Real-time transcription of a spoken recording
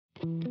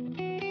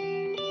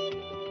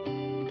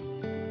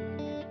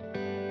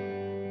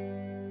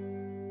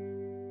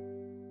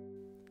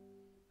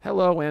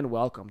Hello and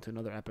welcome to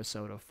another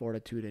episode of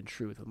Fortitude and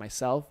Truth with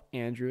myself,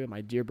 Andrew, and my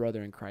dear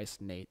brother in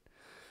Christ, Nate.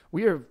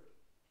 We are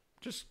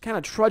just kind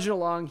of trudging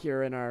along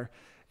here in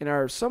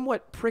our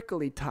somewhat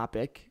prickly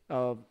topic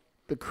of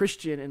the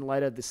Christian in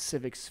light of the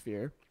civic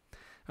sphere.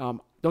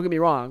 Don't get me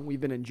wrong, we've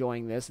been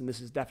enjoying this, and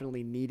this is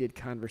definitely needed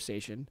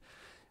conversation.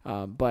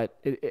 But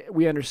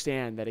we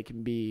understand that it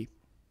can be,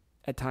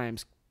 at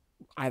times,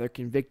 either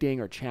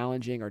convicting or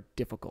challenging or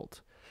difficult.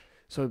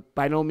 So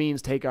by no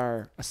means take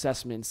our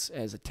assessments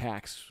as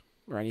attacks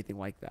or anything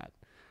like that.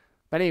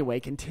 But anyway,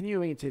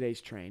 continuing in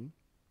today's train,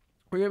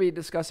 we're going to be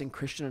discussing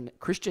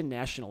Christian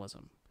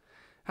nationalism.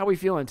 How are we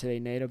feeling today,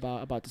 Nate,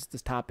 about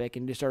this topic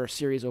and just our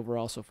series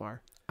overall so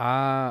far?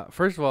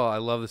 First of all, I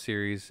love the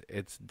series.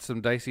 It's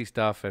some dicey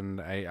stuff, and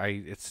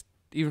it's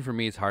even for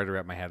me, it's hard to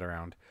wrap my head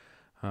around.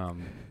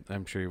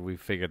 I'm sure we've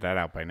figured that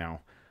out by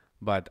now.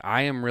 But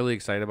I am really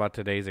excited about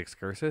today's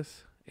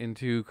excursus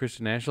into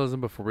Christian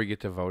nationalism before we get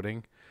to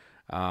voting.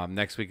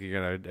 Next week, you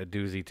got a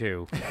doozy,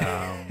 too.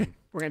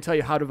 We're going to tell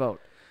you how to vote.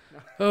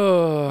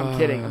 Oh, I'm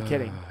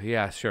kidding.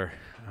 Yeah, sure.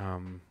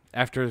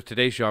 After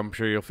today's show, I'm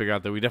sure you'll figure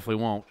out that we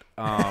definitely won't.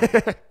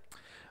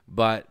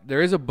 But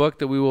there is a book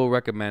that we will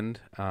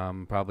recommend,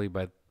 probably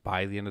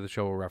by the end of the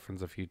show, we'll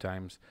reference a few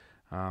times,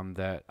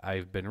 that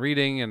I've been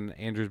reading and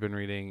Andrew's been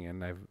reading,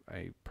 and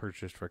I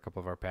purchased for a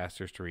couple of our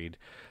pastors to read,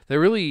 that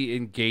really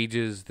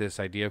engages this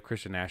idea of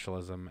Christian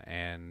nationalism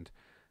and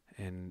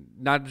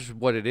not just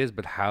what it is,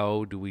 but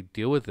how do we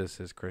deal with this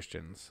as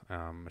Christians?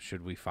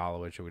 Should we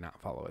follow it? Should we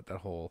not follow it? That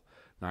whole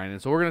nine. And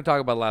so we're going to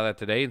talk about a lot of that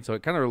today. And so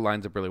it kind of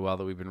lines up really well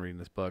that we've been reading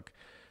this book.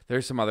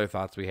 There's some other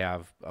thoughts we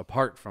have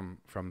apart from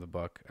the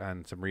book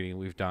and some reading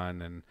we've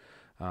done. And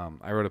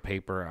I wrote a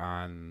paper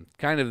on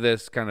kind of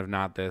this, kind of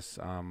not this,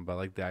 but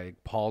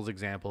like Paul's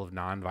example of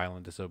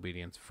nonviolent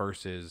disobedience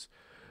versus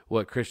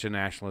what Christian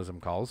nationalism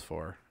calls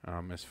for,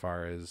 as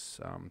far as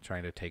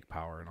trying to take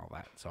power and all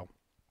that. So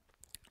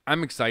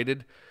I'm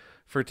excited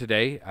for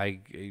today.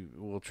 I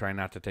will try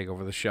not to take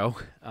over the show.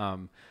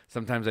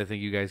 Sometimes I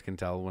think you guys can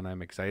tell when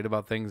I'm excited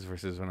about things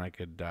versus when I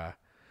could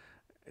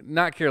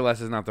not care less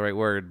is not the right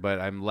word,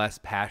 but I'm less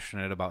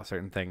passionate about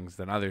certain things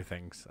than other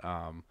things.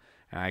 And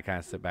I kind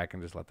of sit back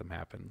and just let them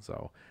happen.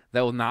 So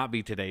that will not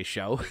be today's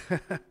show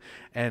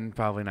and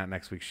probably not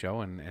next week's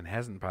show and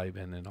hasn't probably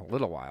been in a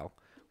little while.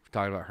 We've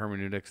talked about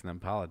hermeneutics and then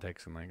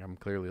politics, and I'm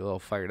clearly a little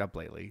fired up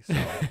lately. So.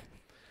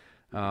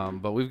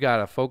 But we've got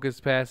a focus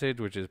passage,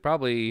 which is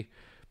probably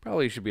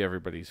should be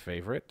everybody's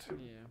favorite.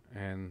 Yeah.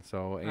 And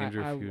so,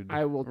 Andrew, if you'd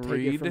I will read.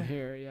 take it from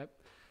here. Yep.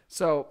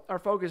 So our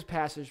focus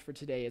passage for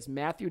today is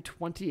Matthew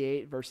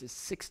 28, verses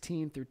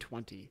 16 through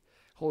 20.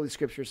 Holy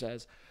Scripture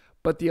says,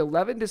 "But the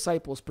 11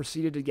 disciples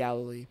proceeded to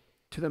Galilee,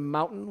 to the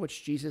mountain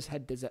which Jesus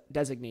had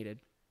designated.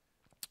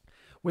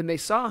 When they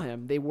saw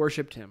him, they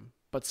worshipped him,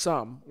 but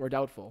some were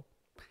doubtful.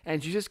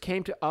 And Jesus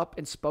came up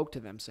and spoke to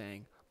them,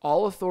 saying,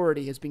 'All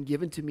authority has been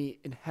given to me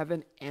in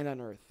heaven and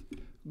on earth.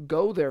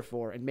 Go,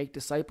 therefore, and make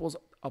disciples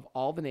of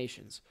all the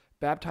nations,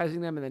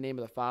 baptizing them in the name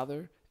of the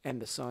Father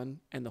and the Son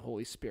and the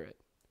Holy Spirit,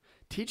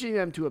 teaching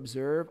them to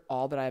observe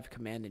all that I have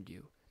commanded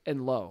you.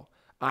 And lo,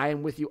 I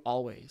am with you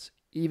always,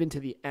 even to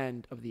the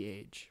end of the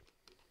age.'"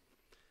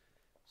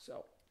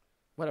 So,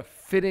 what a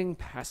fitting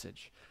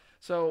passage.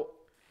 So,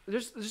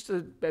 just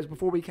as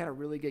before we kind of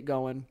really get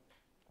going,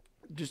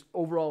 just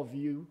overall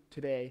view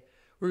today.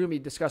 We're going to be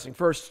discussing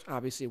first,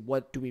 obviously,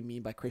 what do we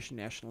mean by Christian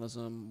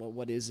nationalism?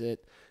 What is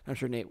it? I'm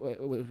sure Nate,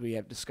 what we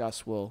have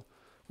discussed, we'll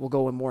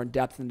go in more in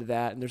depth into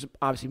that. And there's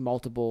obviously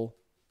multiple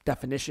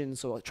definitions,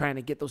 so trying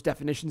to get those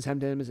definitions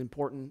hemmed in is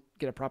important,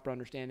 get a proper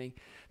understanding.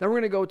 Then we're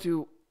going to go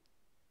to,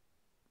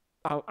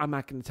 I'm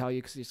not going to tell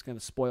you because it's going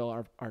to spoil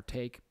our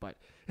take, but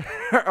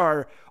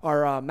our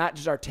not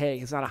just our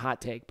take, it's not a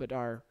hot take, but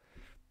our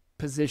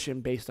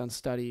position based on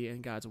study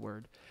and God's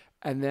word.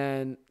 And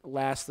then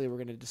lastly, we're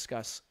going to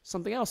discuss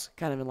something else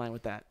kind of in line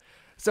with that.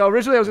 So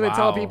originally I was going to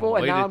tell people,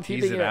 and now I'm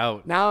teasing it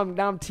out. Now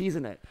I'm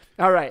teasing it.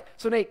 All right.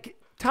 So Nate,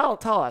 tell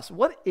us,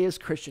 what is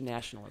Christian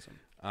nationalism?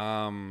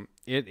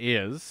 It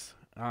is.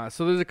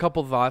 So there's a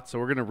couple thoughts. So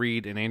we're going to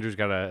read, and Andrew's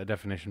got a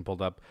definition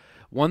pulled up.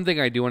 One thing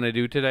I do want to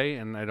do today,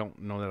 and I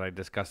don't know that I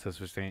discussed this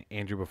with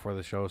Andrew before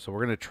the show, so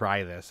we're going to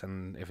try this,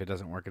 and if it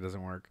doesn't work, it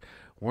doesn't work.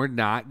 We're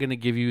not going to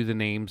give you the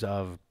names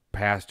of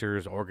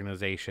pastors,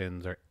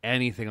 organizations, or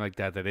anything like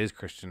that is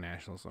Christian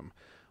nationalism.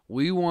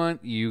 We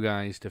want you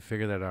guys to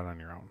figure that out on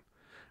your own.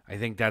 I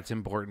think that's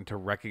important to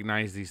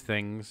recognize these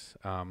things,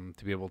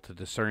 to be able to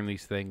discern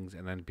these things,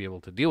 and then be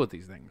able to deal with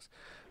these things.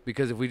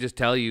 Because if we just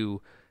tell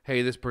you,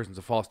 hey, this person's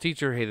a false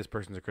teacher, hey, this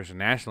person's a Christian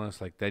nationalist,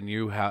 like then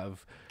you're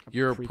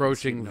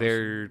approaching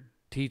their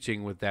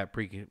teaching with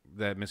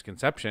that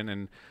misconception,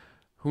 and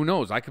who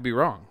knows, I could be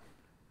wrong,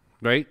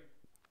 right?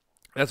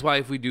 That's why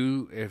if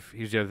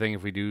here's the other thing,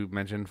 if we do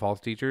mention false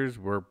teachers,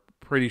 we're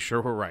pretty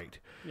sure we're right.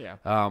 Yeah.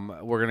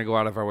 We're going to go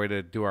out of our way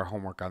to do our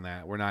homework on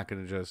that. We're not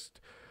going to just,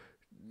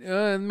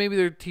 maybe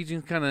their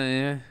teaching's kind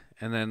of,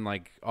 and then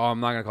I'm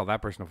not going to call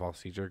that person a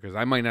false teacher because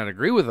I might not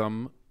agree with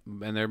them,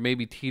 and they're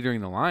maybe teetering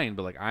the line,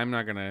 but I'm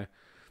not going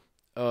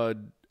to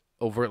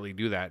overtly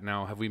do that.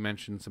 Now, have we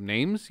mentioned some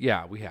names?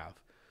 Yeah, we have.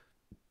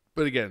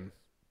 But again,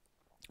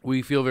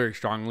 we feel very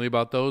strongly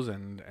about those,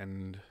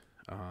 and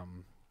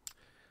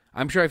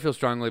I'm sure I feel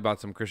strongly about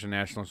some Christian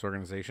nationalist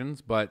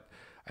organizations, but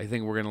I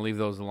think we're going to leave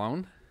those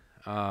alone.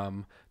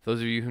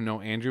 Those of you who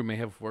know Andrew may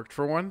have worked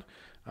for one,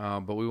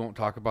 but we won't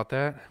talk about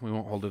that. We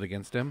won't hold it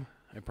against him,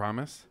 I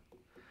promise.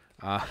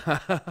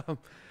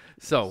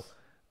 So...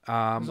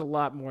 there's a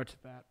lot more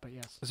to that, but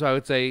yes. So I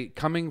would say,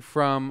 coming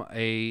from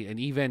an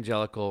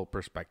evangelical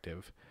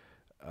perspective,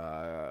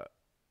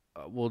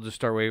 we'll just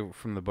start away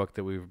from the book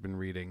that we've been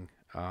reading.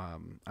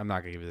 I'm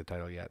not going to give you the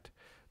title yet.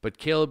 But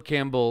Caleb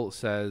Campbell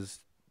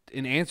says,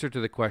 in answer to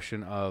the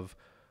question of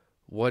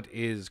what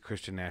is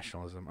Christian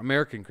nationalism,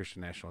 American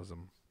Christian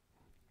nationalism,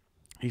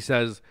 he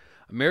says,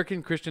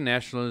 American Christian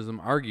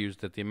nationalism argues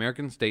that the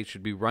American state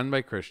should be run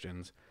by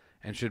Christians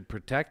and should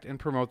protect and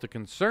promote the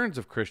concerns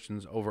of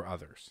Christians over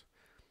others.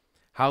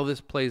 How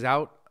this plays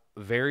out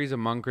varies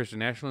among Christian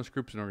nationalist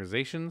groups and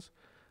organizations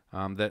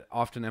that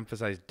often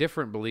emphasize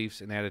different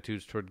beliefs and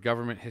attitudes toward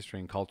government,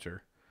 history, and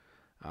culture.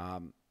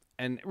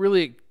 And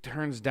really it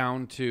turns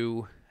down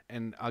to,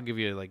 and I'll give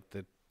you like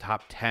the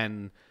top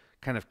 10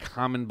 kind of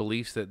common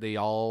beliefs that they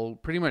all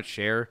pretty much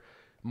share,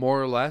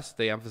 more or less.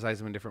 They emphasize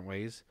them in different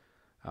ways.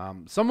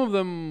 Some of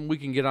them we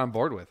can get on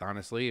board with,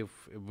 honestly.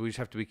 If we just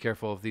have to be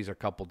careful if these are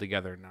coupled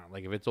together or not.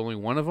 Like if it's only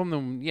one of them,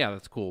 then yeah,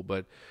 that's cool.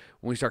 But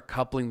when we start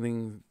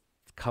coupling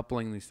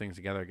these things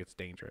together, it gets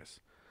dangerous.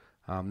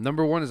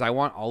 Number one is I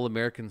want all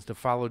Americans to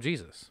follow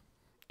Jesus.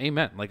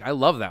 Amen. Like I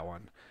love that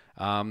one.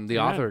 The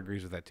author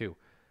agrees with that too,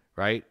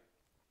 right?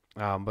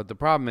 But the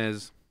problem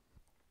is,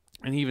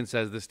 and he even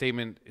says this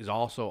statement is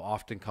also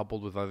often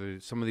coupled with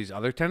some of these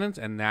other tenets,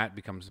 and that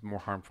becomes more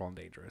harmful and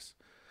dangerous.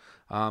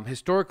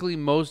 Historically,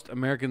 most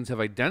Americans have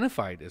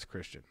identified as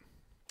Christian.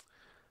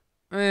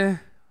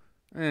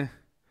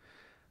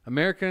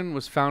 American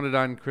was founded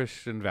on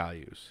Christian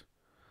values.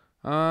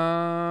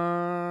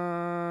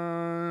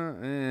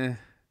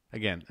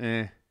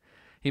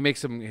 He makes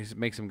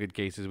some good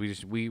cases.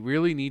 We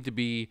really need to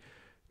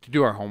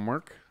do our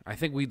homework. I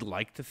think we'd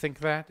like to think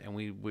that, and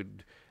we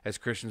would, as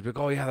Christians, be like,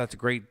 oh yeah, that's a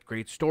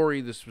great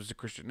story. This was a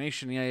Christian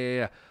nation.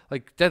 Yeah.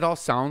 Like that all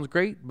sounds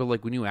great, but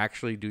like when you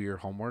actually do your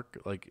homework,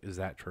 like, is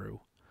that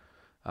true?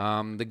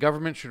 The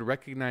government should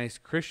recognize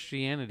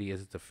Christianity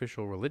as its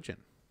official religion.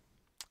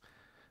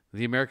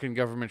 The American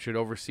government should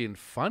oversee and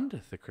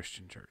fund the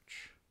Christian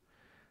church.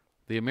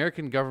 The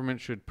American government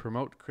should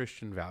promote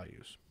Christian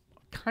values.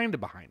 Kind of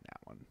behind that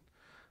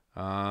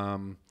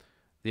one.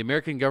 The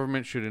American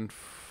government should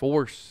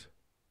enforce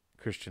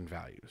Christian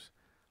values.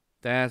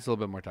 That's a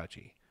little bit more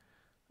touchy.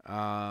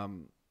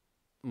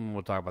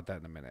 We'll talk about that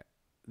in a minute.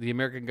 The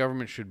American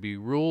government should be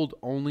ruled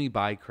only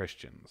by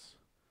Christians.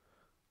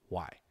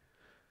 Why?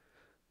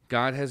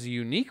 God has a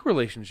unique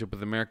relationship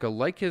with America,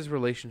 like his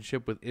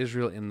relationship with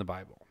Israel in the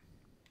Bible.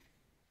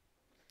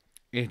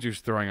 Andrew's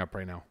throwing up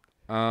right now.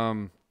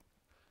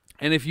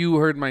 And if you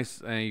heard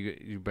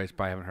you guys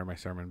probably haven't heard my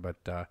sermon,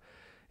 but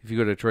if you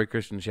go to Troy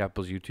Christian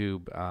Chapel's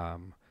YouTube,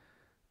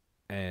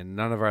 and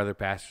none of our other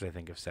pastors, I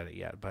think, have said it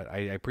yet, but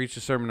I preached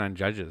a sermon on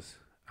Judges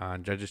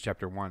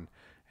chapter 1,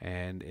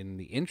 and in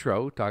the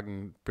intro,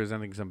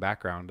 presenting some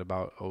background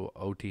about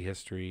OT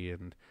history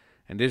and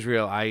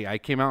Israel, I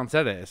came out and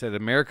said it. I said,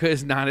 America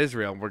is not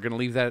Israel. We're going to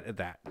leave that at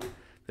that.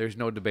 There's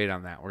no debate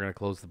on that. We're going to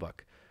close the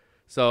book.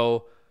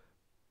 So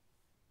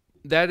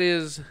that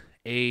is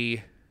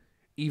a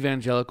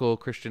evangelical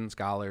Christian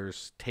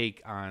scholars'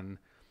 take on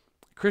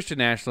Christian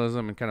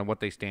nationalism and kind of what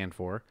they stand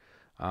for.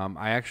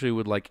 I actually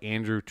would like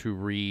Andrew to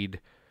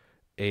read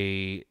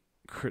a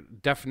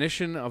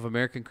definition of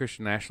American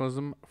Christian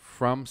nationalism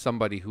from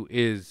somebody who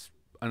is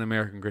an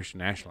American Christian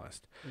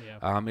nationalist.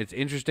 Yeah. It's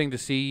interesting to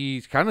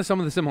see kind of some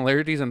of the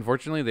similarities.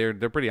 Unfortunately,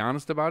 they're pretty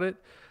honest about it,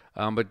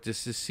 but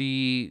just to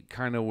see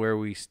kind of where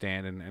we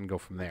stand and go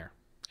from there.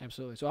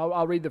 Absolutely. So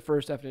I'll read the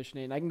first definition,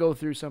 and I can go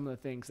through some of the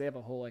things. They have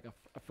a whole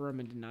affirm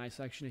and deny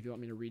section if you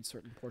want me to read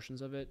certain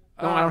portions of it.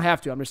 No, I don't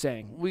have to. I'm just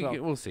saying.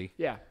 We'll see.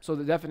 Yeah. So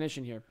the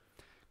definition here.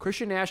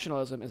 Christian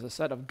nationalism is a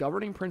set of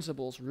governing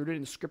principles rooted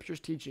in Scripture's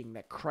teaching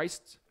that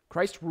Christ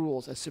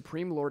rules as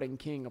supreme Lord and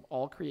King of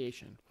all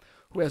creation,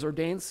 who has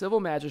ordained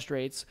civil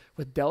magistrates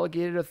with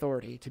delegated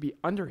authority to be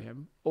under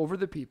him over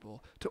the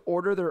people, to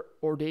order their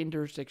ordained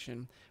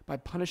jurisdiction by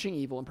punishing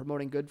evil and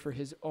promoting good for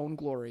his own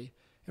glory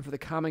and for the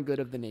common good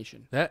of the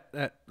nation. I'm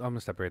going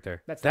to stop right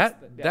there. That's the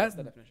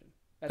definition.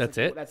 That's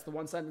it? That's the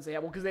one sentence they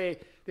have. Well, because they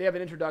have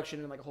an introduction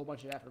and like a whole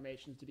bunch of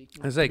affirmations to be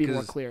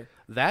more clear.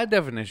 That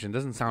definition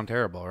doesn't sound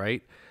terrible,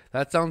 right?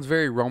 That sounds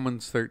very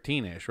Romans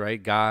 13-ish,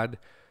 right? God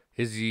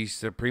is the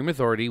supreme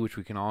authority, which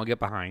we can all get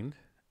behind,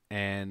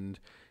 and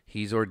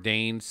he's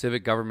ordained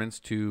civic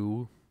governments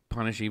to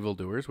punish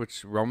evildoers,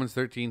 which Romans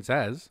 13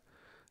 says.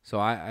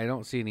 So I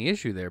don't see any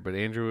issue there. But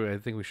Andrew, I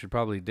think we should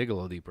probably dig a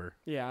little deeper.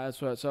 Yeah,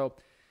 that's what. So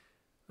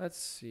let's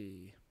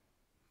see.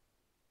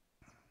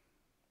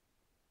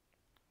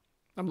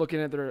 I'm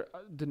looking at their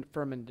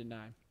affirm and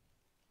deny.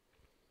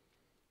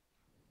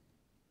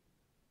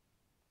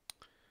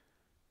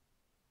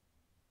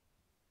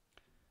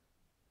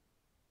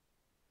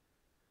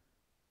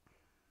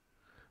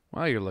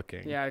 While you're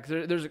looking. Yeah,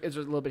 because there's a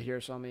little bit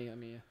here, so let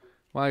me.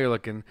 While you're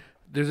looking,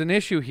 there's an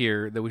issue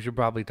here that we should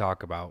probably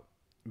talk about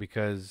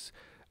because,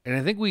 and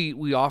I think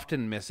we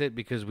often miss it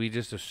because we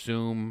just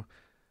assume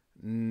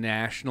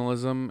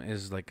nationalism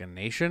is like a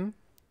nation,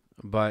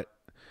 but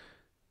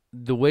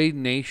the way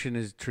nation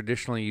is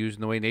traditionally used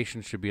and the way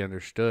nation should be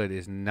understood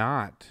is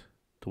not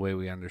the way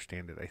we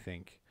understand it, I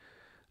think.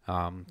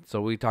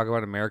 So we talk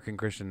about American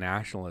Christian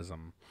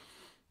nationalism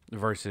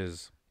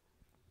versus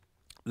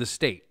the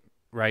state,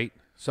 right?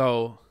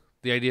 So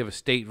the idea of a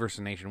state versus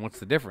a nation, what's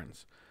the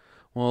difference?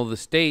 Well, the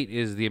state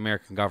is the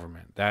American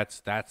government. That's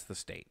the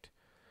state.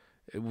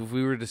 If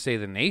we were to say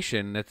the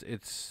nation,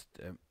 it's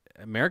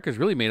America's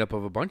really made up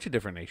of a bunch of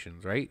different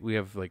nations, right? We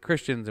have like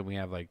Christians, and we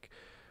have like,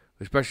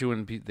 especially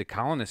when the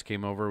colonists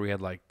came over, we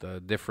had like the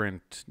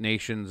different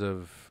nations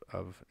of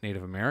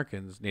Native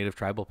Americans, Native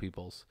tribal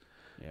peoples.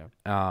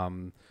 Yeah.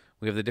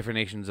 We have the different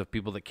nations of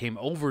people that came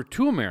over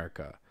to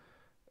America,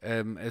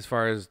 as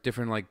far as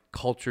different like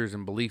cultures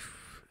and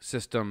belief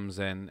systems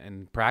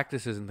and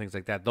practices and things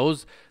like that.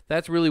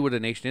 That's really what a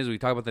nation is. We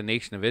talk about the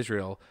nation of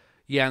Israel.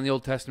 Yeah, in the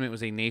Old Testament, it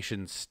was a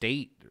nation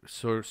state,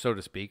 so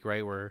to speak,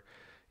 right, where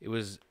it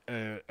was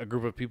a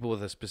group of people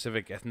with a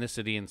specific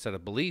ethnicity and set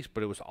of beliefs,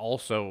 but it was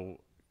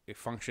also, it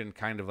functioned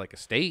kind of like a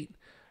state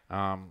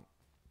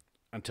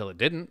until it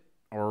didn't,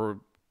 or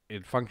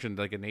it functioned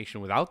like a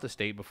nation without the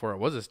state before it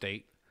was a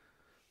state.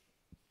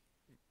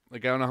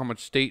 Like, I don't know how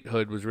much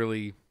statehood was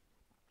really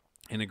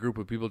in a group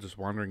of people just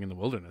wandering in the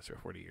wilderness for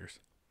 40 years.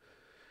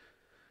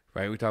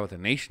 Right? We talk about the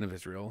nation of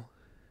Israel,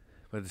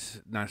 but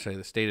it's not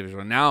necessarily the state of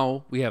Israel.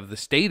 Now we have the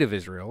state of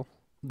Israel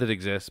that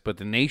exists, but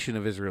the nation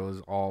of Israel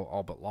is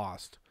all but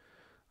lost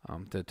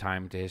to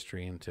time, to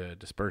history, and to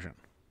dispersion.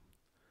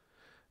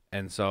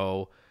 And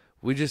so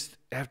we just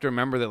have to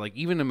remember that, like,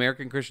 even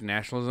American Christian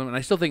nationalism, and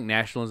I still think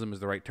nationalism is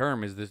the right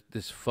term, is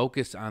this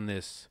focus on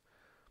this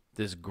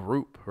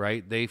group,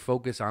 right? They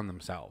focus on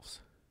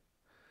themselves.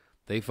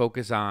 They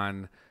focus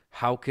on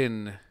how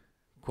can,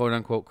 quote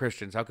unquote,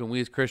 Christians, how can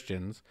we as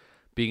Christians,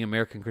 being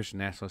American Christian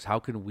nationalists, how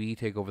can we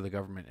take over the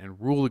government and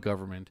rule the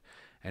government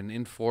and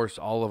enforce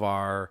all of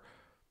our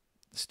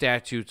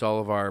statutes, all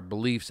of our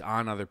beliefs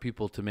on other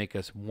people to make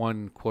us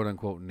one, quote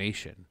unquote,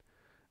 nation,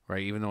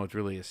 right? Even though it's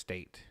really a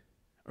state.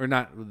 Or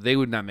not, they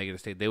would not make it a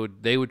state.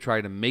 They would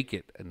try to make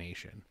it a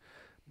nation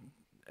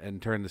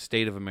and turn the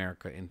state of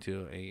America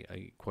into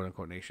a quote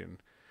unquote nation.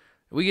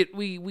 We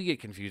get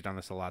confused on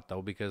this a lot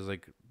though, because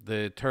like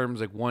the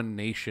terms like one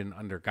nation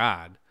under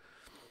God,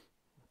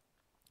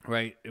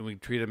 right? And we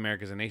treat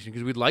America as a nation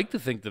because we'd like to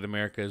think that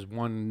America is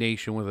one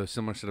nation with a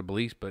similar set of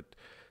beliefs, but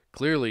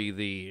clearly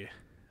the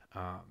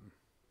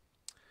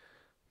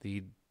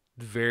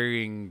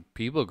varying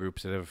people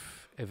groups that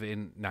have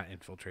not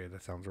infiltrated,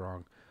 that sounds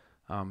wrong,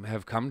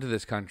 have come to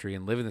this country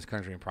and live in this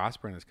country and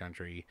prosper in this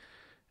country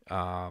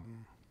are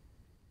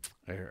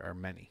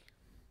many.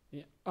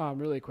 Yeah,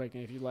 really quick,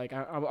 and if you like,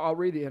 I'll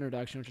read the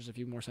introduction, which is a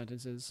few more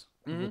sentences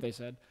of what they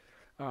said.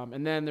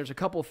 And then there's a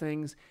couple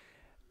things,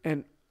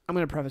 and I'm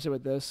going to preface it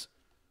with this.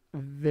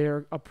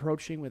 They're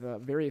approaching with a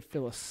very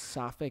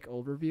philosophic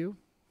overview.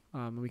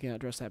 We can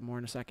address that more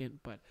in a second.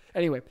 But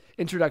anyway,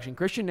 introduction.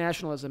 Christian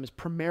nationalism is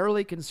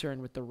primarily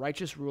concerned with the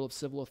righteous rule of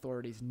civil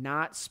authorities,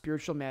 not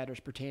spiritual matters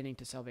pertaining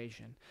to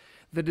salvation.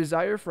 The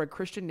desire for a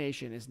Christian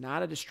nation is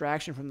not a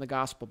distraction from the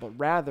gospel, but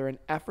rather an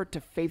effort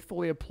to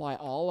faithfully apply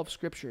all of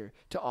Scripture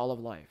to all of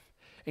life,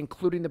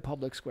 including the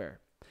public square.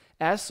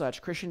 As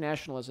such, Christian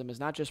nationalism is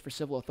not just for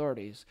civil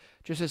authorities,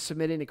 just as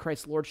submitting to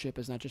Christ's lordship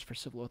is not just for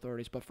civil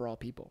authorities, but for all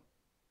people.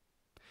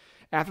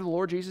 After the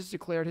Lord Jesus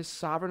declared his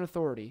sovereign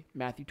authority,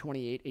 Matthew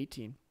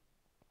 28:18,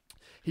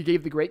 he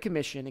gave the Great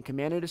Commission and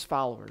commanded his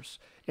followers,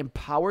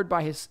 empowered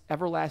by his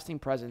everlasting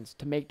presence,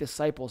 to make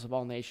disciples of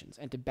all nations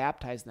and to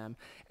baptize them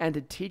and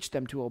to teach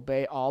them to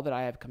obey all that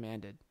I have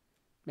commanded.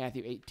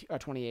 Matthew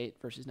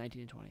 28, verses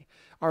 19 and 20.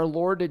 Our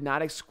Lord did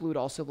not exclude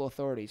all civil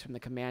authorities from the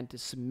command to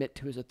submit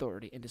to his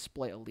authority and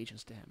display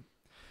allegiance to him.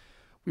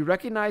 We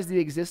recognize the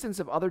existence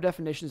of other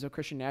definitions of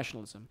Christian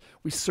nationalism.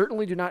 We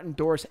certainly do not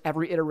endorse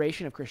every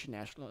iteration of Christian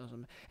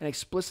nationalism and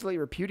explicitly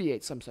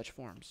repudiate some such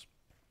forms,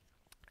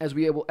 as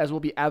will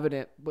be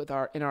evident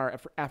in our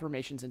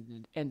affirmations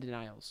and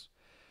denials.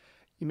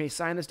 You may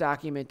sign this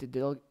document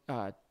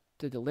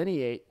to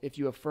delineate if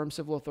you affirm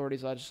civil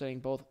authorities legislating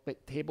both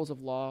tables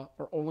of law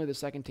or only the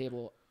second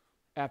table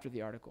after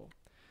the article.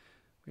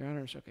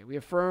 We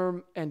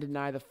affirm and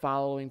deny the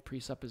following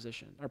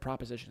propositions.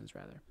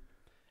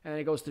 And then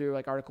it goes through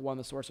like Article 1,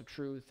 the source of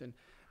truth, and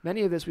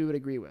many of this we would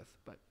agree with,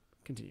 but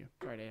continue.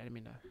 All right, I didn't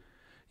mean to.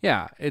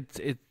 Yeah,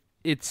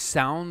 it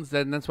sounds,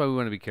 and that's why we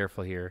want to be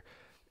careful here,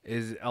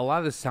 is a lot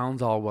of this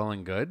sounds all well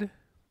and good,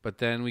 but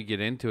then we get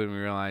into it and we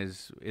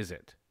realize, is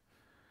it?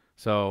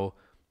 So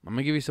I'm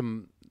going to give you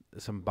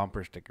some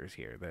bumper stickers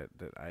here that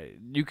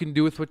you can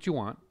do with what you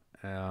want,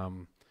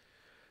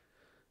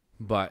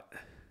 but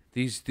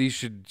these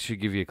should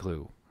give you a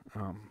clue.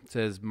 It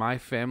says, my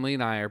family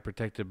and I are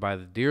protected by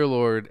the dear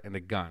Lord and a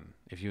gun.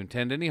 If you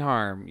intend any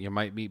harm, you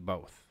might meet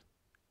both.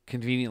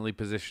 Conveniently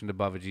positioned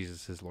above a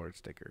Jesus is Lord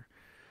sticker.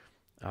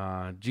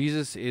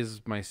 Jesus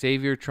is my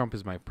savior. Trump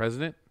is my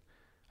president,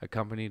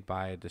 accompanied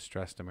by a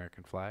distressed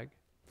American flag.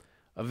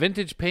 A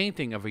vintage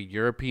painting of a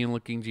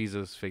European-looking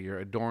Jesus figure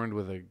adorned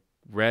with a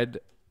red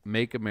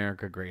Make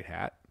America Great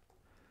hat.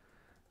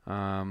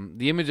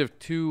 The image of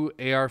 2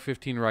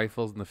 AR-15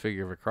 rifles and the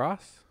figure of a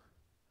cross.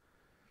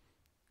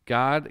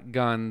 God,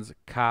 guns,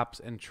 cops,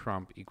 and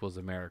Trump equals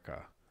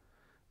America.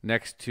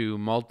 Next to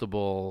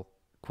multiple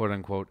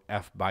quote-unquote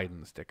F.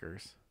 Biden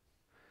stickers.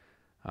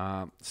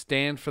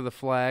 Stand for the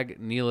flag,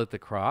 kneel at the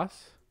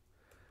cross.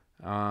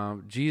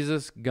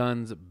 Jesus,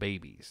 guns,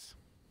 babies.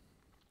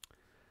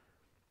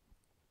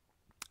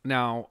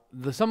 Now,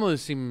 some of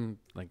those seem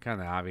like kind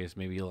of obvious,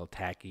 maybe a little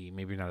tacky,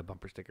 maybe not a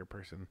bumper sticker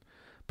person.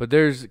 But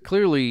there's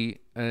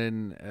clearly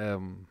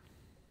an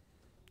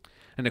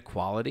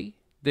equality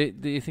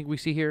that you think we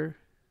see here.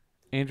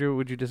 Andrew,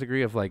 would you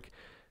disagree, of like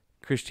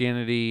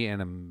Christianity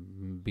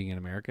and being an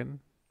American?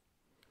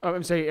 Oh,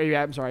 I'm sorry. Are you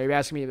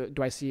asking me,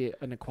 do I see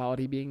an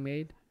equality being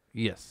made?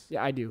 Yes.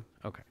 Yeah, I do.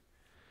 Okay.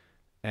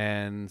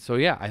 And so,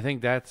 yeah, I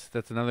think that's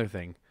another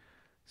thing.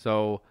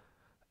 So,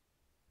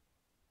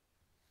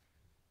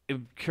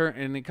 it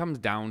comes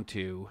down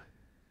to,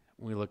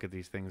 when we look at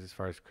these things as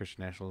far as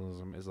Christian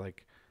nationalism, is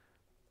like,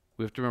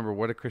 we have to remember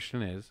what a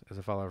Christian is as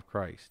a follower of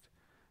Christ,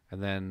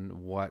 and then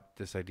what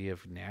this idea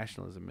of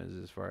nationalism is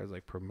as far as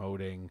like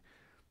promoting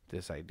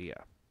this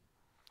idea.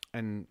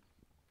 And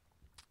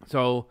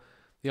so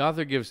the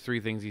author gives 3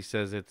 things. He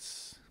says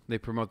they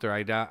promote their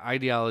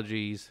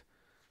ideologies,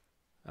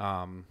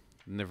 and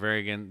they're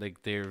very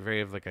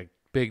of like a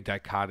big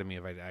dichotomy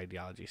of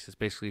ideologies. It's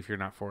basically, if you're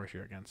not for us,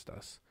 you're against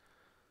us.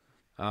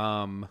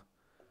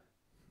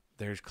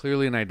 There's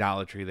clearly an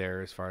idolatry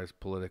there as far as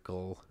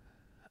political.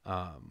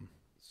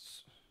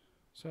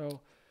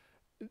 So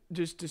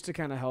just to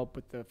kind of help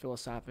with the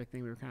philosophic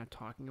thing we were kind of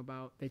talking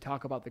about, they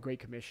talk about the Great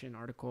Commission,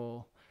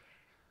 Article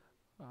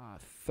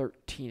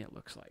 13, it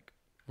looks like.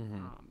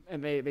 Mm-hmm.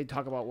 And they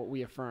talk about what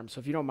we affirm. So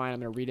if you don't mind,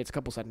 I'm going to read it. It's a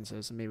couple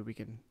sentences, and maybe we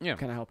can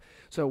kind of help.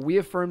 So we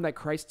affirm that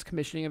Christ's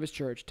commissioning of his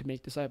church to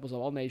make disciples of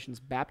all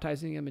nations,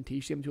 baptizing them and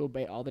teaching them to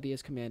obey all that he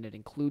has commanded,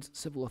 includes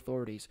civil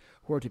authorities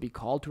who are to be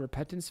called to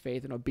repentance,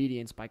 faith, and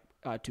obedience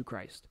to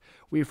Christ.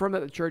 We affirm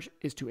that the church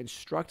is to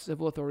instruct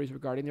civil authorities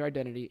regarding their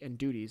identity and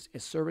duties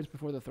as servants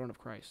before the throne of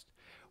Christ.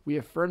 We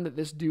affirm that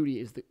this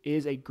duty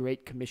is a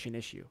Great Commission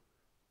issue.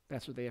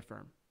 That's what they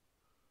affirm.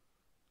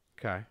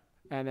 Okay.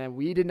 And then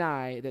we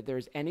deny that there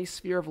is any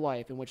sphere of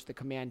life in which the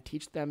command,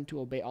 teach them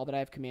to obey all that I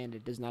have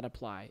commanded, does not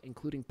apply,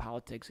 including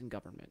politics and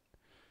government.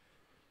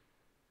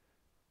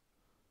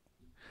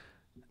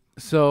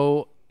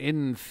 So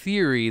in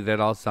theory, that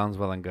all sounds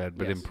well and good,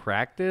 but Yes. in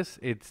practice,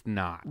 it's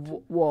not.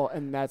 Well,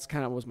 and that's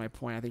kind of was my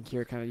point. I think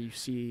here kind of you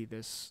see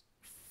this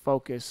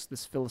focus,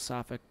 this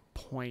philosophic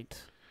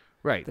point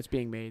Right. that's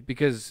being made.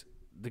 Because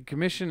the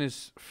commission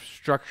is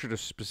structured a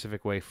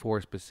specific way for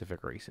a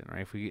specific reason,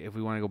 right? If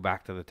we want to go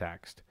back to the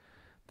text,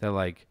 that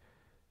like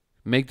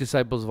make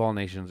disciples of all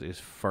nations is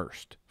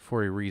first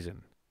for a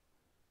reason.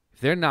 If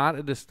they're not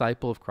a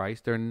disciple of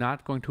Christ, they're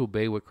not going to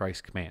obey what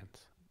Christ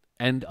commands.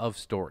 End of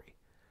story.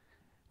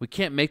 We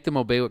can't make them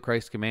obey what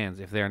Christ commands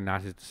if they are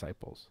not his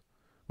disciples.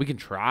 We can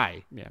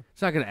try. Yeah.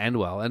 It's not going to end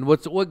well. And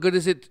what good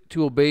is it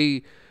to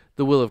obey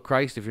the will of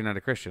Christ if you're not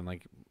a Christian?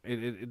 Like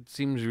it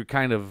seems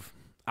kind of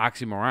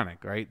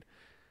oxymoronic, right?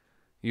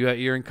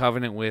 You're in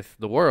covenant with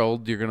the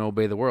world, you're going to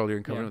obey the world. You're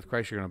in covenant with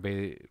Christ, you're going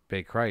to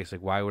obey Christ.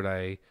 Like, why would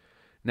I?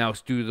 Now,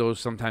 do those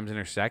sometimes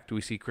intersect? Do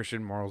we see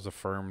Christian morals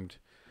affirmed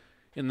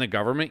in the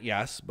government?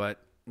 Yes,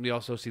 but we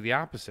also see the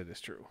opposite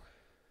is true.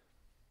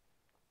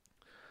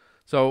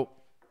 So,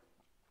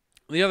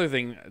 the other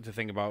thing to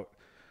think about,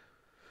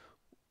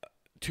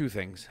 2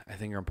 things I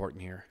think are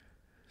important here.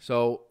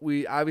 So,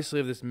 we obviously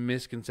have this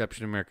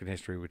misconception of American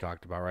history we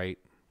talked about, right?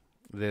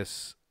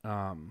 This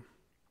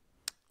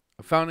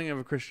founding of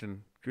a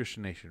Christian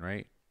nation,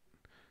 right?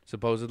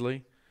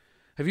 Supposedly.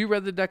 Have you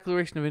read the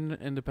Declaration of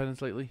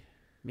Independence lately?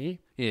 Me?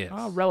 Yes.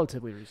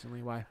 Relatively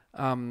recently. Why?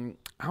 How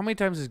many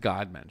times is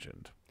God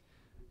mentioned?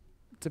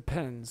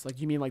 Depends. Like,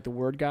 you mean like the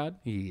word God?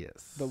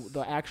 Yes.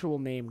 The actual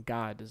name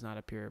God does not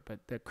appear, but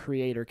the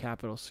Creator,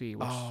 capital C,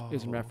 which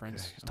is in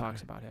reference,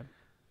 talks about him.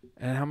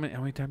 And how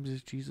many times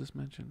is Jesus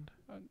mentioned?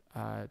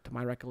 To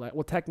my recollection,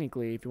 well,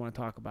 technically, if you want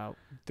to talk about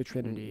the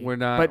Trinity, We're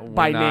not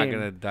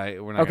gonna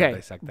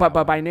dissect that but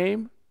one. by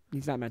name,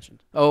 he's not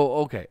mentioned.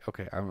 Oh, okay.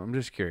 I'm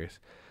just curious.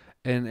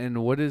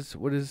 And what is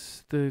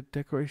the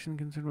Declaration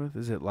concerned with?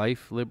 Is it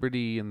life,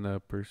 liberty, and the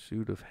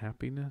pursuit of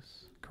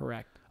happiness?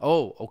 Correct.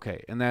 Oh,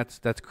 okay. And that's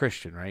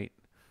Christian, right?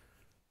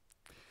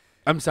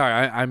 I'm sorry,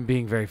 I'm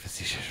being very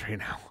facetious right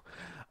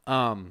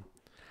now.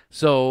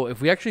 So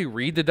if we actually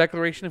read the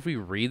Declaration, if we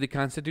read the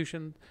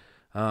Constitution,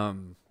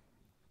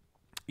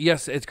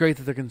 yes, it's great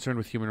that they're concerned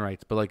with human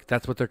rights, but like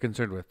that's what they're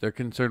concerned with. They're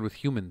concerned with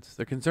humans.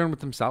 They're concerned with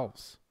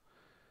themselves.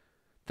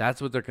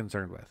 That's what they're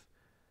concerned with.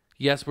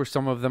 Yes, were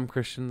some of them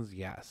Christians?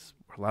 Yes.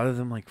 Were a lot of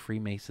them like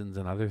Freemasons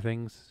and other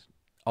things?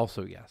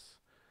 Also, yes.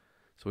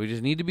 So we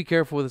just need to be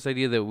careful with this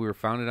idea that we were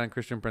founded on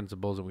Christian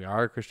principles and we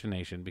are a Christian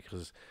nation,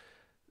 because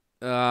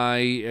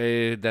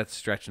That's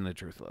stretching the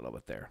truth a little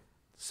bit there.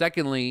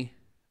 Secondly,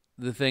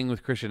 the thing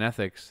with Christian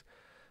ethics,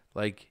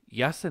 like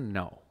yes and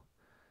no.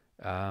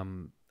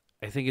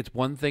 I think it's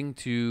one thing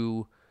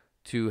to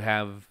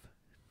have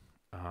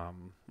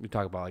we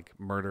talk about like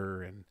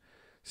murder and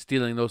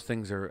stealing; those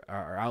things are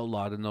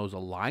outlawed, and those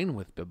align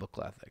with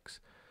biblical ethics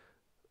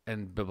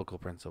and biblical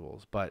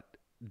principles. But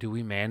do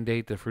we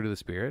mandate the fruit of the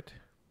Spirit?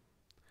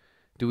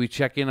 Do we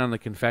check in on the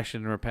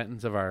confession and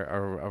repentance of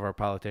our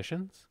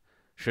politicians?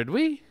 Should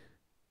we?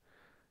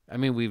 I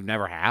mean, we've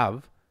never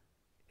have.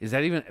 Is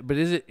that even? But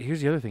is it?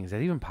 Here's the other thing: is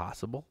that even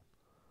possible?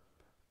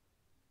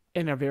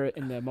 In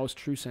the most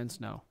true sense,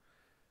 no.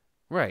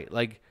 Right.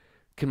 Like,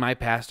 can my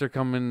pastor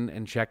come in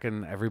and check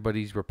on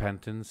everybody's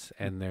repentance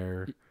and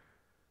their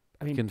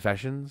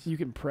confessions? You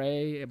can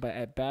pray, but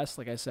at best,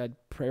 like I said,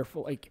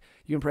 prayerful. Like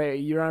you can pray,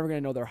 you're never going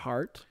to know their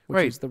heart, which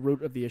right. is the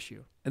root of the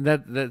issue. And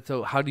that.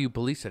 So, how do you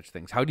police such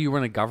things? How do you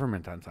run a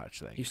government on such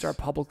things? You start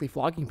publicly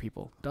flogging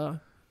people. Duh.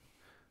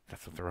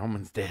 That's what the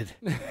Romans did.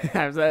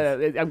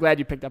 I'm glad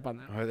you picked up on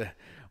that.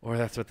 Or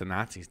that's what the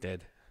Nazis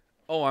did.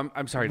 Oh,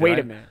 I'm sorry. Wait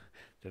a minute.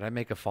 Did I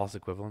make a false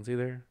equivalency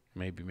there?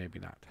 Maybe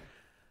not.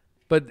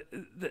 But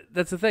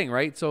that's the thing,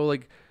 right? So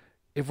like,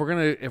 if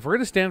we're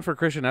gonna stand for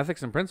Christian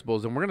ethics and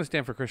principles, then we're gonna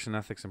stand for Christian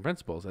ethics and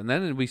principles. And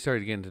then we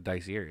started getting into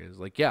dicey areas.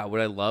 Like, yeah,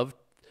 would I love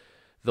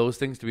those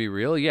things to be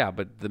real? Yeah,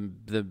 but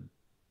the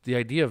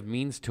idea of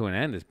means to an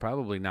end is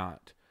probably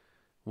not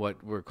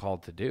what we're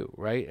called to do,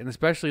 right? And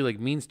especially like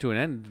means to an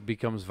end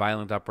becomes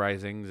violent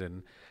uprisings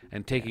and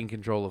taking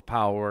control of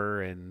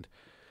power, and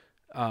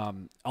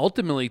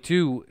ultimately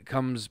too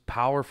comes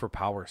power for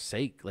power's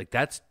sake. Like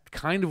that's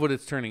kind of what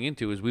it's turning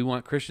into, is we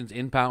want Christians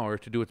in power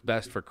to do what's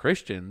best for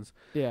Christians,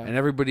 and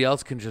everybody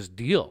else can just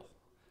deal.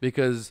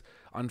 Because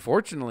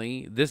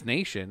unfortunately, this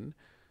nation,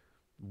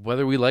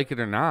 whether we like it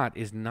or not,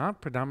 is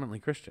not predominantly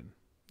Christian.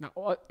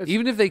 No,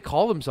 even if they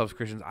call themselves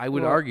Christians, I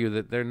would argue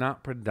that they're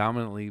not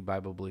predominantly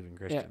Bible-believing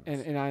Christians. Yeah,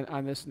 and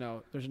on this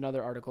note, there's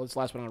another article. It's the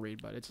last one I'll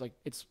read, but it's a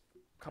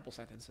couple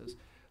sentences.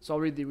 So I'll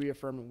read the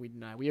reaffirm and we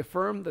deny. We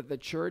affirm that the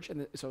church,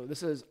 so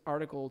this is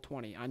Article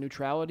 20, on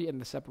neutrality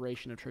and the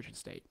separation of church and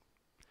state.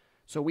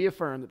 So we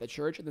affirm that the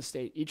church and the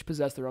state each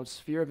possess their own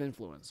sphere of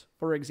influence.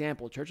 For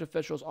example, church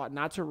officials ought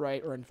not to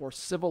write or enforce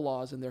civil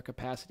laws in their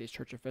capacity as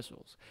church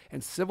officials,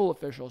 and civil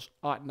officials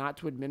ought not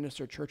to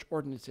administer church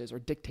ordinances or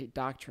dictate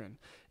doctrine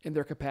in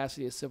their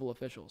capacity as civil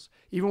officials,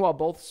 even while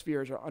both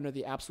spheres are under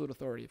the absolute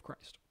authority of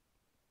Christ.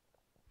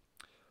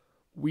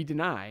 We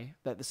deny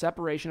that the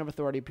separation of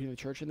authority between the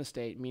church and the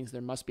state means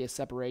there must be a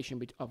separation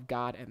of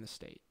God and the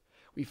state.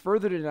 We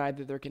further deny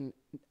that there can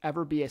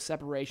ever be a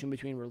separation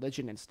between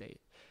religion and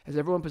state, as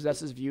everyone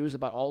possesses views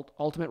about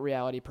ultimate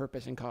reality,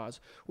 purpose, and cause,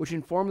 which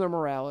inform their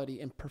morality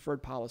and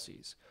preferred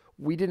policies.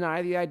 We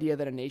deny the idea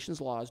that a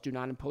nation's laws do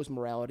not impose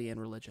morality and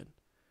religion.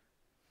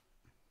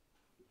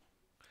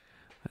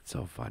 That's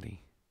so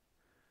funny.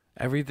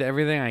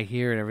 Everything I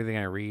hear and everything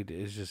I read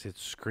is just, it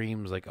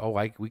screams like, oh,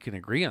 we can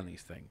agree on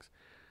these things.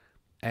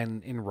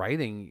 And in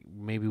writing,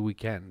 maybe we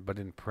can, but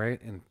in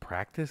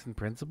practice and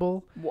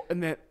principle,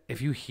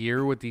 if you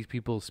hear what these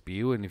people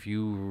spew, and if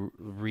you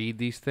read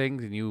these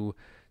things, and you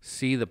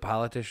see the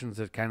politicians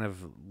that kind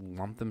of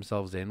lump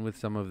themselves in with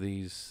some of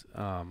these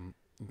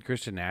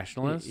Christian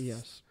nationalists,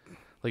 yes.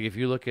 Like if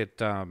you look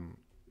at,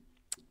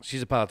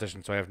 she's a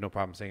politician, so I have no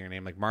problem saying her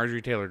name. Like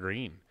Marjorie Taylor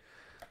Greene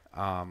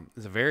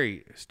is a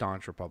very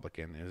staunch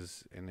Republican,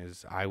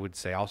 is I would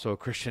say also a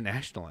Christian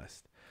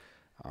nationalist.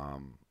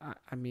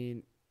 I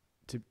mean.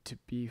 To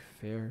be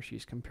fair,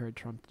 she's compared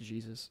Trump to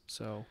Jesus,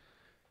 so.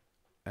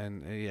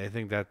 And I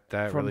think that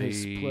from really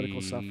his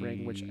political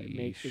suffering, which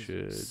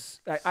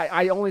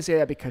I only say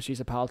that because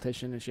she's a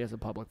politician and she has a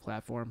public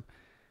platform.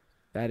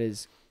 That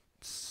is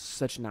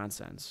such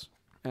nonsense,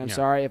 and I'm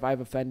sorry if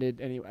I've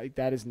offended anyone.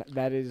 That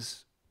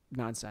is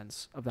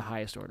nonsense of the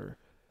highest order.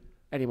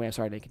 Anyway, I'm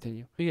sorry to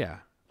continue. Yeah,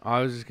 I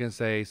was just gonna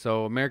say.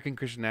 So, American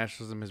Christian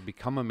nationalism has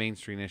become a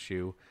mainstream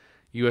issue.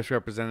 U.S.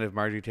 Representative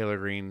Marjorie Taylor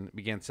Greene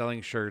began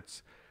selling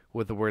shirts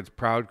with the words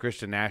 "Proud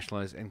Christian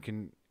Nationalist" and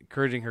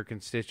encouraging her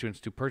constituents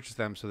to purchase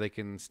them so they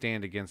can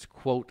stand against,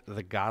 quote,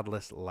 the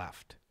godless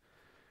left.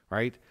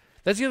 Right?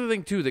 That's the other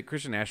thing, too, that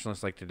Christian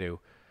nationalists like to do.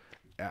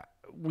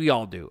 We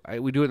all do.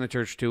 We do it in the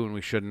church, too, and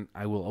we shouldn't.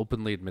 I will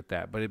openly admit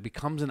that. But it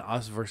becomes an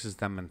us versus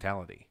them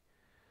mentality.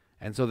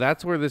 And so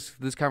that's where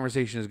this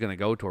conversation is going to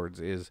go towards,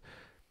 is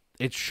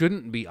it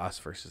shouldn't be us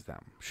versus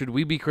them. Should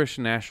we be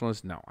Christian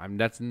nationalists? No,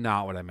 that's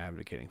not what I'm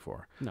advocating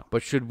for. No.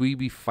 But should we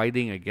be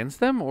fighting against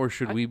them, or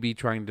should we be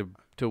trying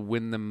to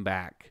win them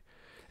back,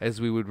 as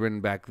we would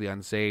win back the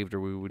unsaved,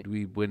 or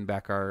we win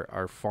back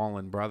our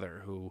fallen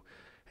brother who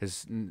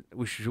has?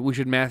 We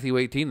should Matthew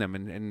 18 them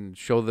and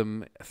show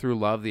them through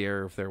love the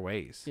error of their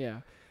ways.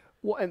 Yeah.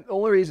 Well, and the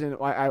only reason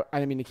why I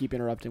didn't mean to keep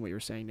interrupting what you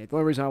were saying, Nate. The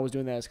only reason I was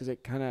doing that is because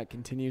it kind of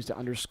continues to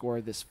underscore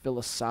this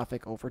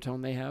philosophic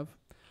overtone they have.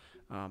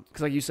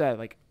 Because like you said,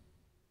 like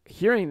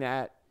hearing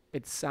that,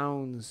 it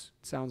sounds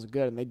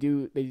good, and they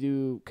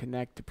do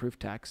connect to proof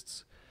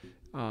texts,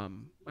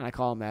 and I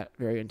call them that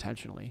very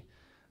intentionally.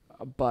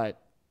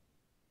 But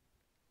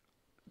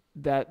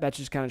that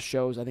just kind of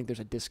shows, I think there's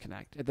a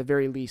disconnect. At the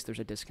very least, there's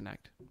a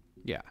disconnect.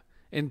 Yeah.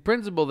 In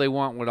principle, they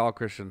want what all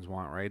Christians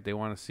want, right? They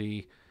want to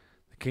see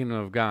the kingdom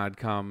of God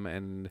come,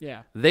 and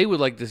they would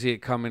like to see it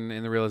come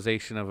in the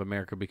realization of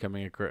America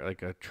becoming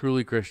a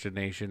truly Christian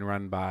nation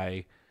run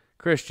by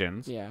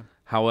Christians. Yeah.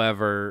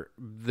 However,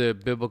 the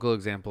biblical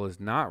example is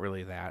not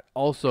really that.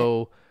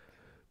 Also,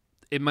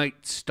 it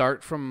might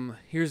start from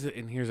here's I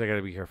got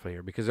to be careful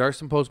here, because there are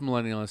some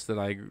post-millennialists that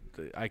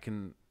I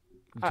can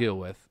deal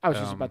with. I was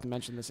just about to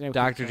mention this.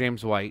 Dr.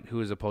 James White,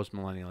 who is a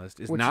post-millennialist,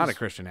 is not a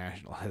Christian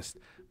nationalist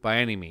by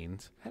any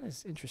means. That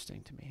is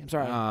interesting to me. I'm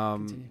sorry.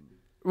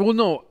 Well,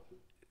 no,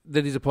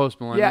 that he's a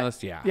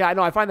post-millennialist, yeah. Yeah, I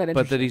know. I find that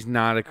interesting. But that he's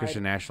not a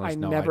Christian nationalist,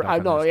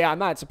 I'm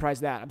not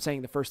surprised that. I'm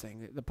saying the first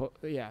thing.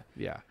 Yeah.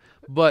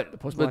 But, the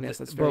post-millennialist,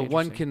 that's very but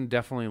one can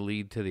definitely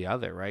lead to the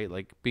other, right?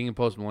 Like being a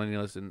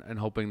post-millennialist and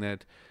hoping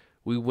that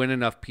we win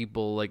enough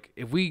people. Like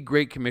if we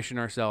Great Commission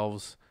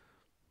ourselves,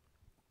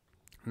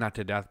 not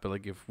to death, but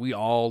like if we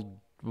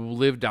all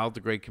lived out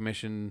the Great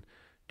Commission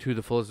to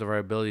the fullest of our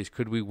abilities,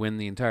 could we win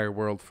the entire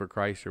world for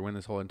Christ, or win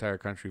this whole entire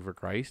country for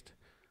Christ?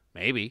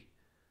 Maybe.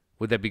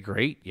 Would that be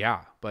great?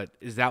 Yeah. But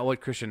is that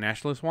what Christian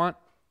nationalists want?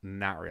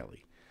 Not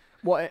really.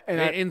 Well,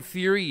 in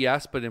theory,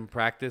 yes, but in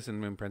practice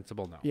and in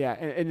principle, no. Yeah,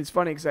 and it's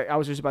funny because I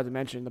was just about to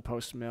mention the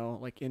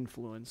post-mill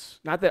influence.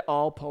 Not that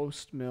all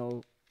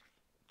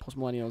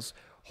post-millennials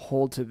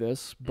hold to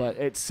this, but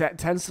it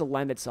tends to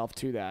lend itself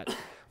to that.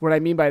 What I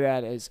mean by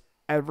that is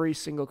every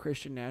single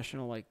Christian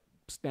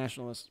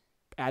nationalist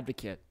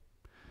advocate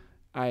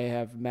I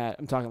have met,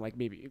 I'm talking like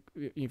maybe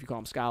if you call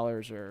them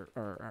scholars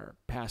or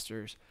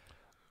pastors,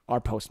 are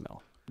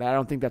post-mill. I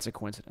don't think that's a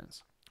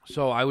coincidence.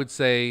 So I would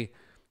say,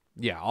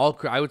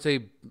 I would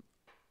say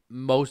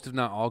most, if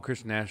not all,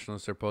 Christian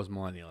nationalists are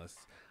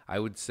post-millennialists. I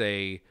would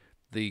say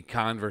the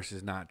converse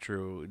is not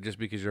true. Just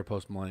because you're a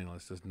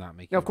post-millennialist does not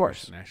make you a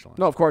Christian nationalist.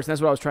 No, of course.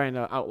 That's what I was trying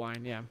to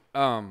outline, yeah.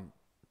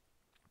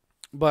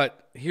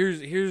 But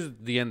here's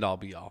the end-all,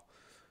 be-all.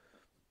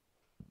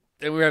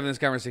 And we were having this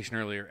conversation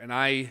earlier, and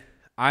I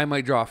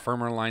might draw a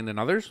firmer line than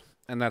others,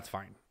 and that's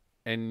fine.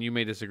 And you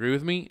may disagree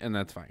with me, and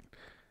that's fine.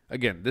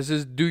 Again, this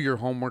is do your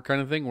homework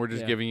kind of thing. We're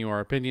just giving you our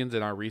opinions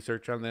and our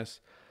research on this.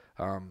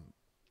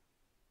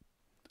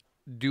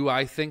 Do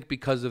I think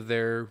because of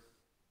the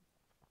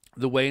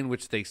way in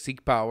which they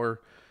seek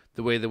power,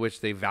 the way in which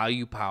they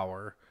value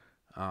power,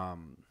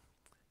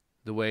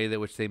 the way in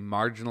which they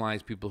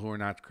marginalize people who are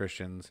not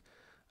Christians,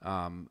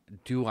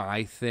 do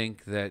I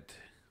think that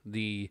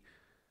the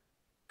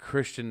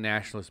Christian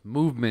nationalist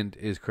movement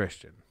is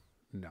Christian?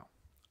 No.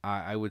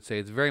 I would say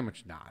it's very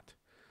much not.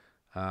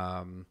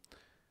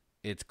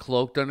 It's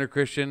cloaked under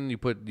Christian. You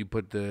put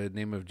the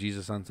name of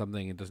Jesus on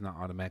something, it does not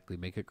automatically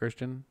make it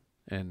Christian,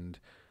 and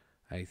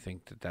I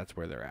think that's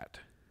where they're at.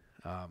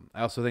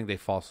 I also think they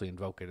falsely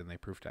invoke it in their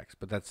proof text,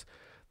 but that's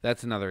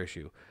another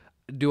issue.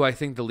 Do I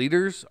think the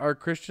leaders are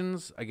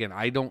Christians? Again,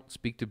 I don't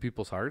speak to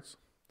people's hearts.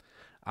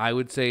 I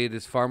would say it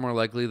is far more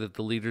likely that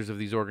the leaders of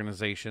these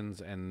organizations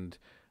and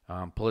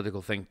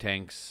political think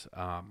tanks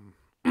are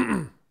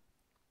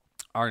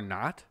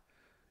not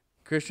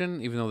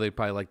Christian, even though they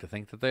probably like to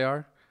think that they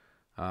are.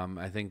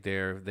 I think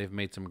they've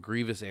made some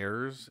grievous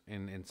errors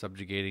in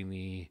subjugating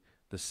the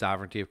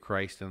sovereignty of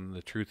Christ and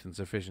the truth and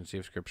sufficiency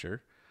of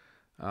Scripture.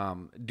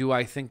 Do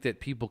I think that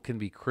people can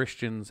be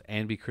Christians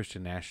and be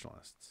Christian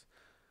nationalists?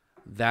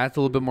 That's a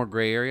little bit more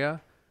gray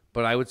area,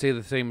 but I would say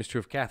the same is true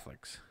of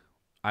Catholics.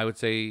 I would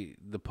say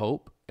the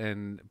Pope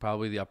and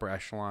probably the upper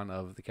echelon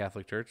of the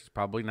Catholic Church is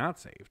probably not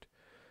saved.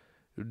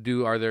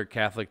 Are there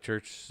Catholic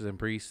churches and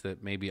priests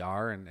that maybe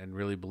are and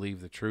really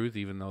believe the truth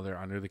even though they're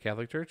under the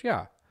Catholic Church?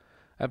 Yeah,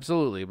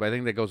 absolutely. But I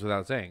think that goes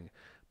without saying.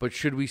 But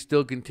should we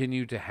still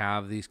continue to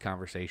have these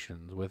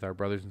conversations with our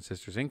brothers and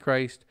sisters in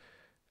Christ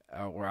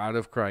or out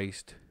of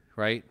Christ,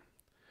 right?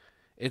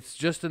 It's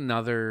just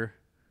another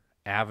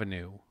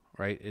avenue,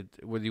 right?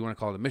 Whether you want to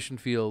call it a mission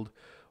field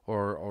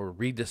or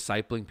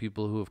rediscipling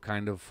people who have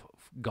kind of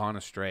gone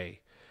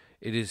astray,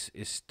 it is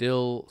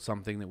still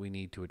something that we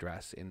need to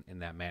address in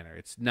that manner.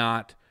 It's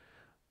not,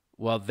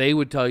 well, they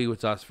would tell you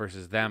it's us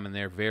versus them, and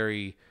they're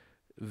very,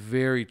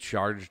 very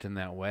charged in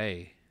that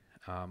way.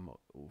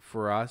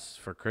 For us,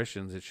 for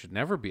Christians, it should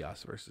never be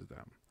us versus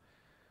them.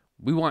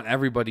 We want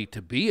everybody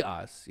to be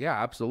us. Yeah,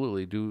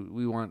 absolutely. Do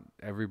we want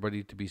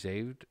everybody to be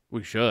saved?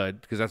 We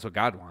should, because that's what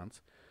God wants,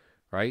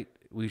 right?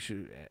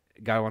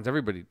 God wants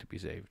everybody to be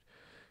saved.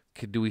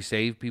 Do we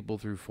save people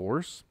through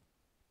force?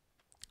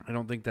 I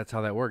don't think that's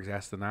how that works.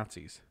 Ask the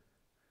Nazis.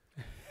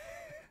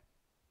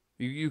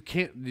 You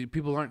can't.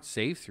 People aren't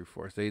saved through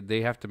force.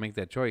 They have to make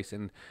that choice,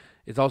 and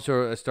it's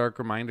also a stark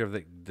reminder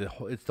that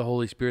it's the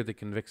Holy Spirit that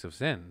convicts of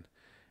sin.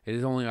 It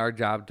is only our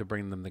job to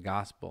bring them the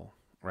gospel,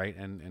 right,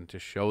 and to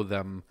show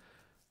them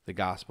the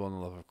gospel and the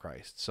love of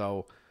Christ.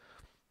 So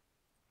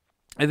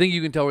I think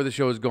you can tell where the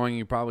show is going.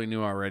 You probably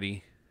knew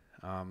already.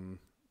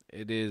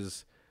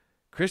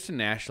 Christian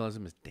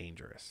nationalism is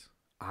dangerous,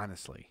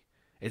 honestly.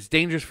 It's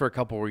dangerous for a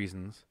couple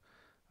reasons.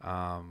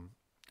 And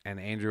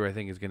Andrew, I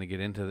think, is going to get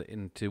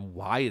into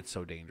why it's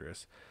so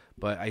dangerous.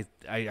 But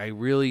I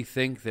really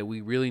think that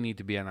we really need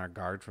to be on our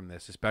guard from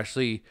this,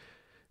 especially,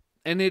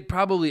 and it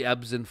probably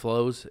ebbs and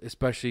flows,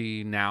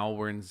 especially now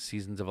we're in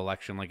seasons of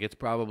election. Like, it's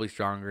probably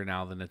stronger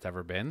now than it's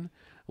ever been.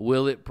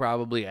 Will it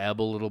probably ebb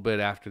a little bit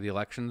after the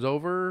election's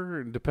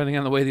over, depending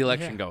on the way the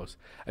election goes?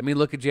 I mean,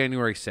 look at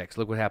January 6th.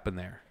 Look what happened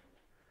there.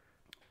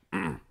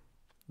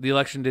 The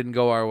election didn't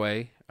go our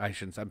way.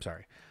 I'm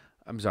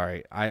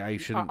sorry. I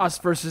shouldn't. Us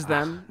versus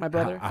them, my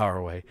brother.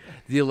 Our way.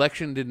 The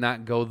election did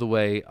not go the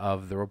way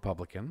of the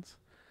Republicans.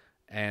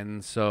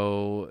 And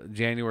so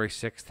January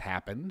 6th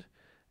happened.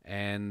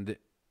 And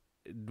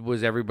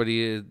was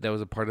everybody that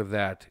was a part of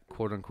that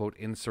quote-unquote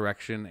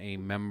insurrection a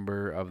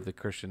member of the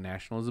Christian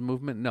nationalism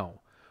movement?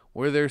 No.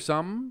 Were there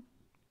some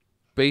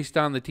based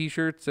on the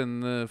T-shirts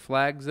and the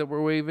flags that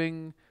were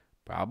waving?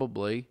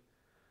 Probably.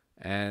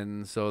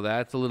 And so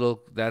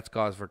that's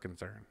cause for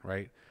concern,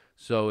 right?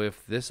 So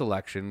if this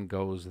election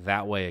goes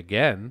that way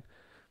again,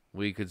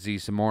 we could see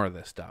some more of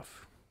this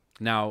stuff.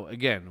 Now,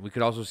 again, we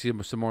could also see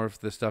some more of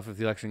this stuff if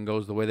the election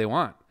goes the way they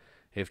want.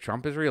 If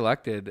Trump is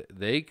reelected,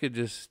 they could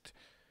just,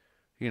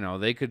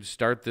 they could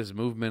start this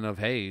movement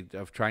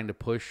of trying to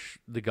push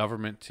the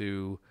government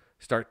to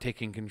start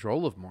taking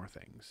control of more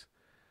things.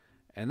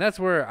 And that's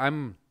where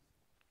I'm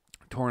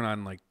torn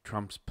on like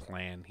Trump's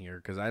plan here,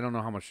 because I don't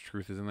know how much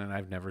truth is in there. And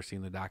I've never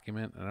seen the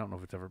document. I don't know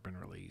if it's ever been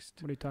released.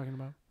 What are you talking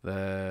about? I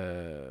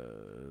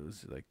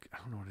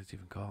don't know what it's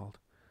even called.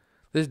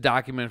 This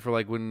document for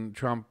like when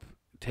Trump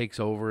takes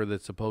over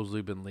that's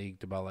supposedly been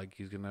leaked about like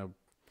he's gonna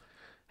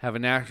have a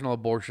national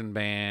abortion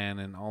ban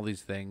and all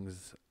these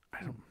things.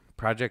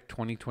 Project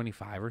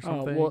 2025 or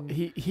something. Oh well,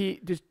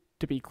 he just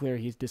to be clear,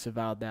 he's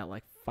disavowed that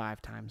like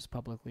 5 times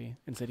publicly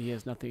and said he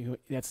has nothing.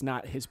 That's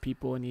not his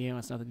people, and he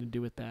has nothing to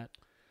do with that.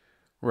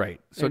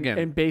 Right. So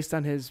and based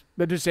on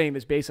but just saying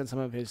this, based on some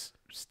of his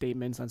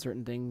statements on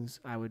certain things,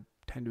 I would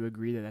tend to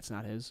agree that that's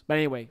not his. But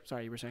anyway,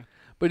 sorry, you were saying.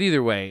 But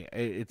either way,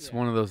 it's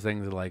one of those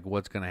things that, like,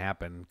 what's going to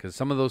happen? Because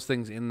some of those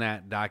things in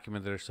that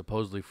document that are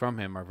supposedly from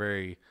him are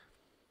very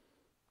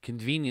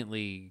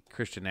conveniently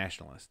Christian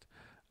nationalist.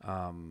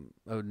 A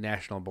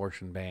national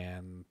abortion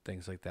ban,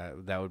 things like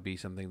that. That would be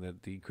something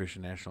that the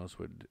Christian nationalists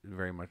would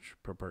very much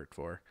purport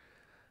for.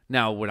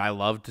 Now, would I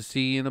love to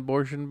see an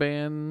abortion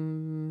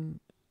ban?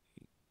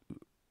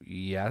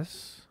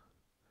 Yes.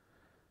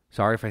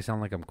 Sorry if I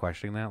sound like I'm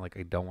questioning that. Like,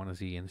 I don't want to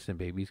see innocent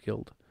babies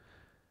killed.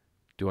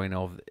 Do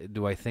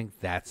I think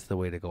that's the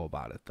way to go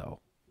about it, though?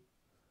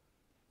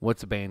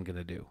 What's a ban going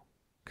to do?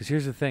 Because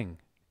here's the thing.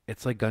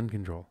 It's like gun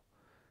control.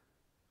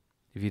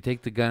 If you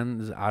take the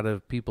guns out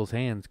of people's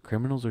hands,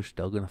 criminals are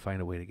still going to find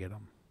a way to get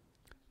them.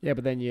 Yeah,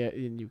 but then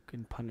you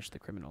can punish the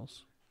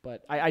criminals.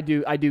 But I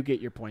do get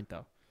your point,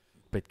 though.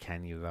 But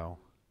can you, though?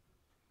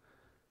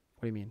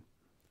 What do you mean?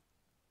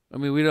 I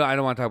mean, I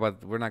don't want to talk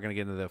about. We're not going to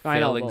get into the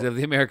failings of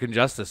the American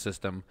justice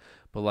system,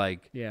 but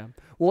like, yeah.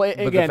 Well,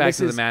 but again, the fact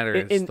of the matter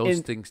is,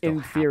 those things still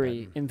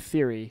happen. In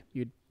theory,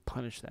 you'd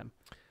punish them.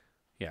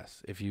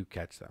 Yes, if you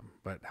catch them.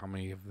 But how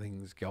many of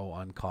things go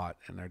uncaught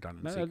and they're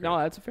done in secret? No,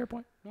 that's a fair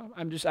point. No,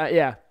 I'm just,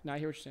 yeah. Now I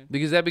hear what you're saying.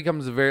 Because that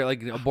becomes a very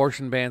like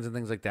abortion bans and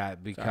things like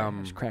that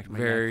become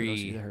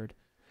very.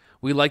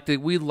 We like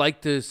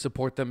to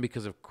support them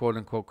because of quote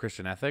unquote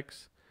Christian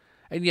ethics,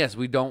 and yes,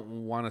 we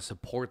don't want to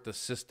support the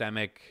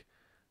systemic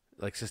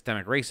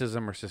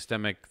racism or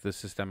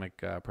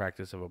systemic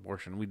practice of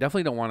abortion. We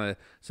definitely don't want to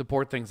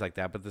support things like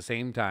that. But at the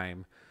same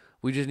time,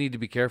 we just need to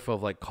be careful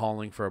of like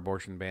calling for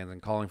abortion bans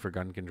and calling for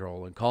gun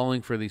control and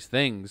calling for these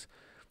things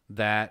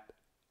that,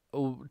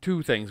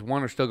 two things.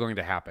 One, are still going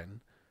to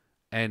happen.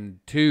 And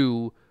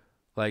two,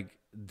 like,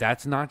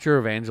 that's not your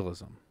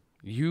evangelism.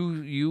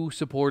 You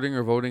supporting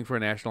or voting for a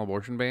national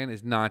abortion ban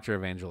is not your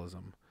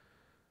evangelism.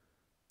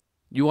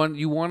 You want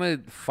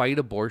to fight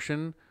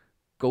abortion?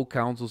 Go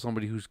counsel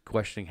somebody who's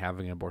questioning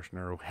having an abortion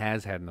or who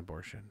has had an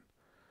abortion.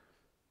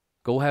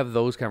 Go have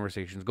those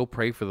conversations. Go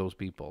pray for those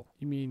people.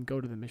 You mean go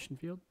to the mission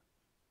field?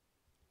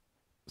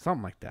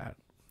 Something like that.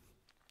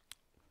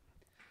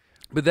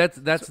 But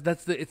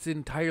it's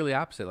entirely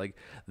opposite. Like,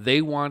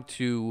 they want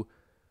to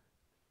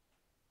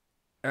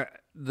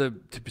to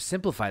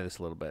simplify this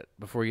a little bit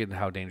before we get into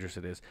how dangerous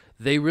it is.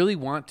 They really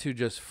want to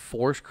just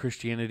force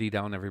Christianity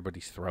down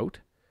everybody's throat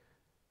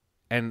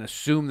and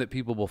assume that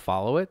people will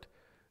follow it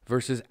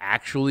versus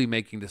actually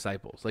making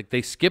disciples. Like,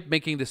 they skip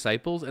making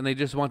disciples and they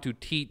just want to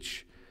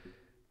teach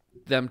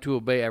them to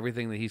obey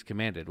everything that he's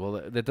commanded.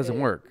 Well, that doesn't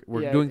work.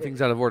 We're doing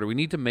things out of order. We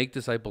need to make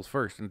disciples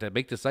first. And to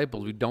make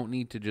disciples, we don't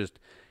need to just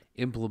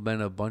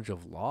implement a bunch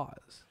of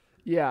laws.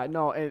 Yeah,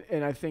 no,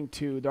 and I think,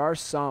 too, there are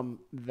some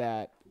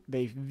that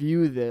they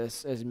view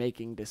this as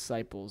making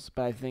disciples,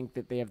 but I think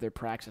that they have their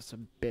praxis a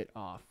bit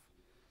off.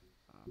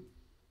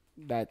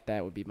 That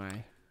would be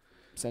my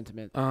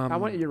sentiment.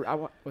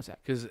 What's that?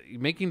 Because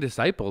making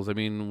disciples, I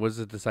mean, what's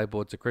a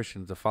disciple? It's a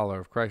Christian. It's a follower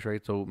of Christ,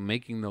 right? So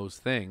making those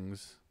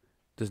things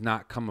does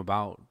not come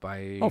about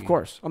by... Oh, of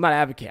course. I'm not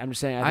advocating. I'm just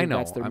saying I think know.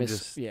 that's their I'm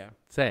just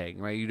saying,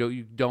 right?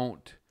 You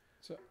don't...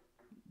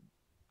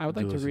 I would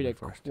like to listen read to a it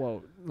first.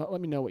 quote. Let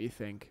me know what you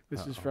think.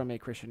 This is from a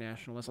Christian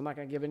nationalist. I'm not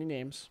going to give any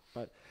names,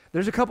 but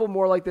there's a couple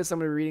more like this I'm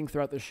going to be reading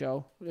throughout the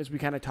show as we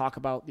kind of talk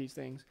about these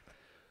things.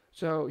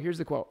 So here's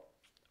the quote.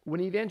 When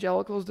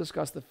evangelicals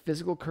discuss the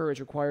physical courage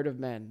required of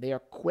men, they are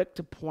quick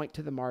to point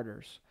to the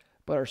martyrs,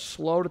 but are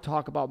slow to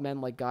talk about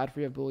men like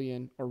Godfrey of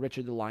Bouillon or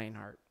Richard the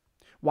Lionheart.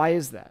 Why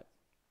is that?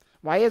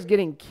 Why is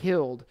getting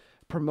killed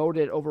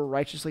promoted over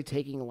righteously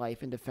taking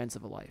life in defense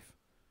of a life?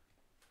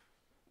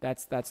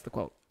 That's the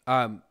quote.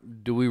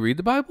 Do we read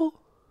the Bible?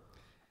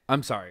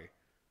 I'm sorry.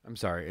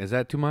 Is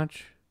that too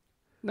much?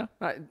 No,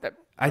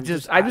 I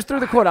just threw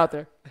the quote out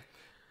there.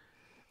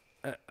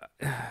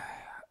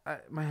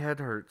 My head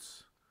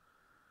hurts.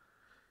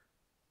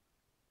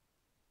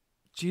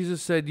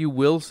 Jesus said, "You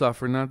will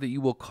suffer, not that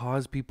you will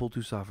cause people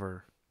to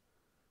suffer."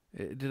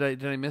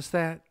 Did I miss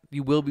that?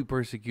 You will be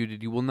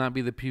persecuted. You will not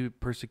be the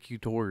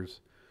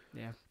persecutors.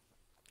 Yeah.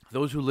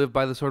 Those who live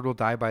by the sword will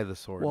die by the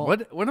sword. Well,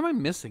 what am I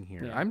missing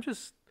here? Yeah. I'm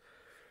just,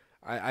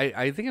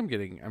 I think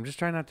I'm just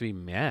trying not to be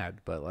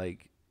mad, but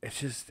like it's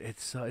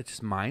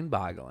just mind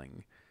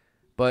boggling.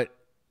 But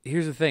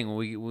here's the thing: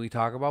 when we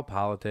talk about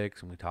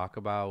politics and we talk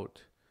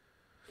about,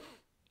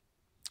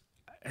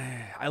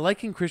 I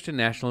liken Christian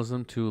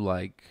nationalism to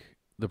like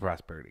the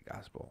prosperity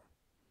gospel,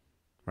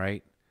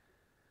 right?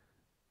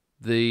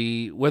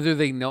 Whether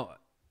they know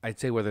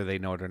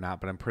it or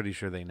not, but I'm pretty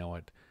sure they know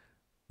it.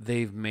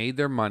 They've made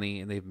their money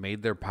and they've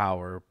made their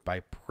power by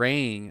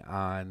preying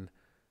on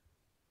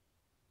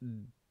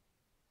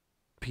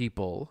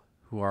people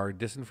who are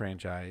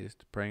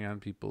disenfranchised, preying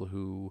on people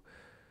who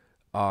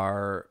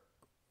are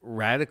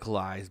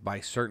radicalized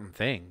by certain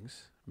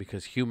things,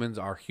 because humans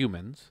are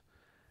humans.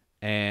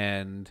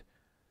 And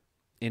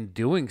in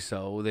doing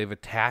so, they've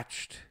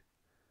attached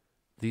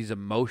these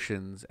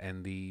emotions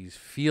and these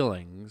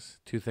feelings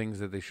to things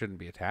that they shouldn't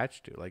be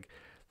attached to. Like,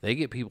 they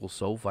get people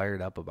so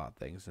fired up about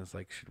things, and it's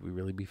like, should we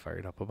really be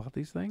fired up about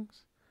these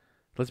things?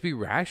 Let's be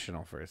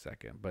rational for a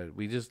second. But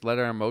we just let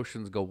our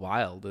emotions go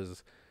wild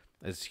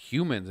as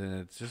humans, and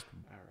it's just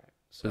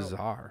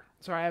bizarre.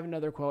 So I have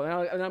another quote, and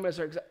I'm going to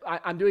start.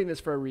 I'm doing this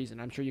for a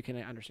reason. I'm sure you can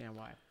understand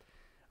why.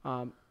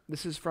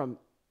 This is from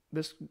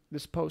this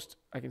post.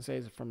 I can say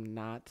is from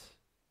not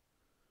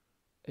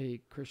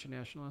a Christian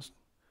nationalist.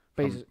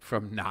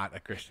 From not a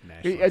Christian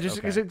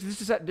nationalist.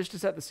 Just to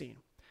set the scene.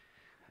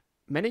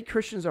 Many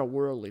Christians are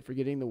worldly,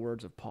 forgetting the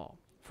words of Paul.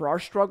 For our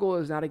struggle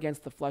is not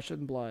against the flesh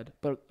and blood,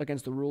 but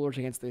against the rulers,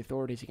 against the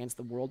authorities, against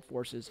the world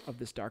forces of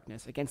this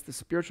darkness, against the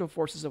spiritual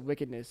forces of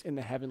wickedness in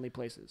the heavenly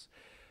places.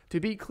 To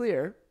be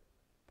clear,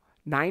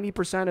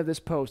 90% of this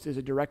post is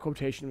a direct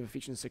quotation of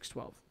Ephesians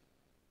 6:12.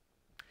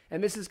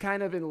 And this is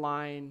kind of in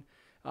line,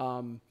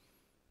 in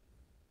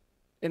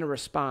a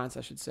response,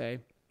 I should say.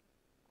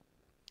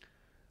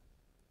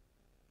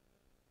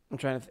 I'm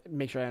trying to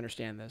make sure I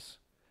understand this.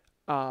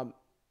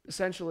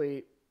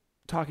 Essentially,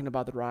 talking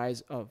about the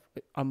rise of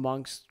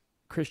amongst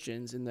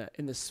Christians in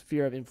the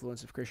sphere of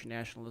influence of Christian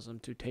nationalism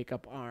to take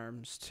up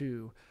arms,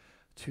 to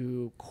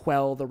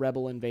quell the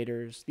rebel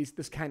invaders.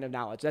 This kind of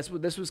knowledge.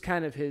 This was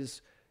kind of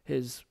his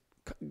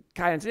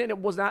guidance, and it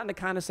was not in a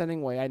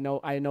condescending way. I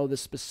know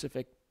this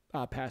specific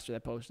pastor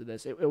that posted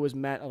this. It was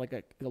meant like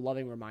a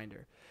loving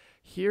reminder.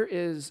 Here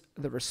is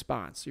the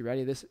response. You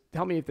ready?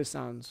 Tell me if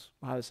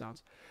how this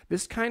sounds.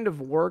 This kind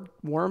of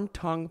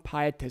worm-tongue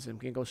pietism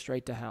can go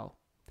straight to hell.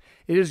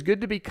 It is good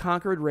to be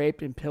conquered,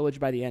 raped, and pillaged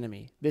by the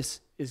enemy.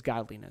 This is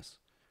godliness.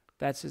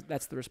 That's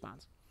the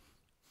response.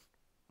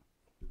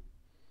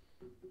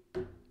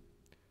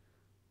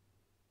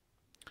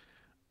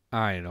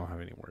 I don't have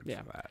any words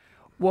for that.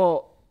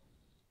 Well,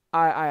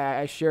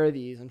 I share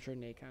these. I'm sure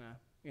Nate kind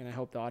of, and I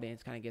hope the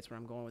audience kind of gets where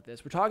I'm going with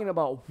this. We're talking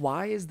about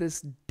why is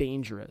this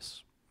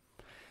dangerous?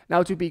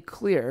 Now, to be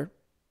clear,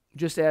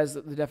 just as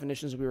the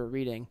definitions we were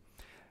reading,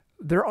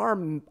 there are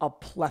a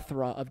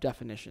plethora of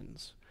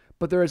definitions,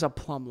 but there is a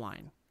plumb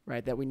line,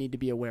 right, that we need to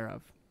be aware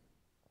of.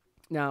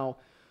 Now,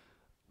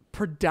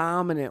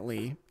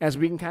 predominantly, as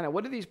we can kind of,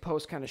 what do these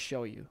posts kind of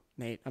show you,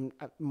 Nate? I'm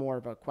more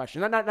of a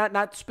question,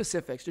 not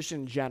specifics, just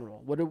in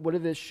general. What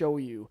did this show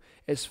you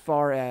as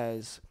far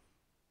as?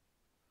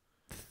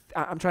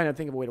 I'm trying to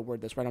think of a way to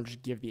word this, right? I don't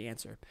just give the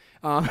answer.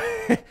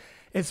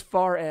 As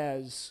far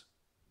as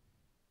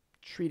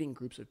treating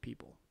groups of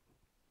people.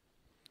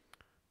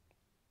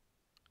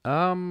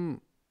 I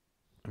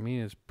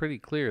mean, it's pretty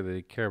clear that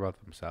they care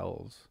about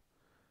themselves.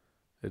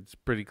 It's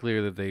pretty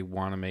clear that they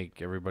want to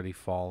make everybody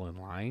fall in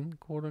line,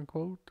 quote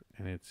unquote.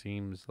 And it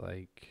seems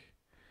like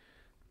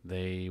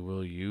they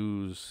will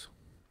use,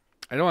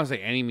 I don't want to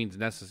say any means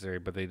necessary,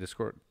 but they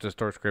distort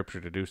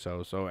scripture to do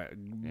so. So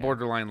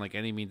borderline like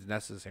any means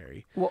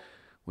necessary,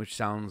 which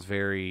sounds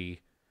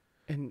very.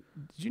 And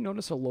did you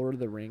notice a Lord of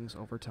the Rings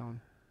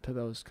overtone to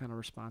those kind of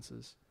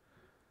responses?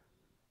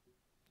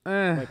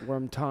 Like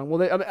worm tongue.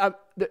 Well,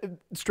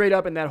 straight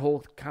up in that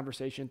whole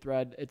conversation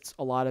thread,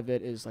 a lot of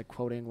it is like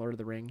quoting Lord of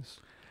the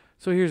Rings.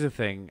 So here's the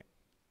thing.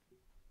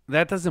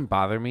 That doesn't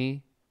bother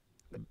me.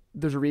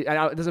 There's a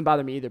it doesn't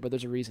bother me either, but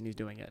there's a reason he's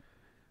doing it.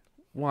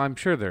 Well, I'm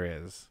sure there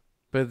is,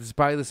 but it's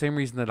probably the same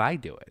reason that I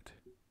do it.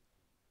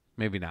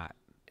 Maybe not.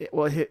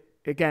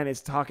 Again,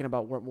 it's talking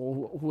about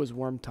who was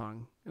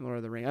Wormtongue in Lord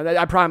of the Rings.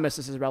 I promise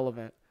this is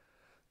relevant.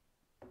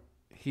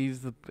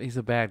 He's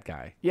a bad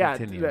guy. Yeah,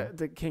 Continue.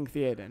 the King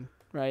Theoden,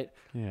 right?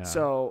 Yeah.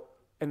 So,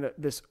 and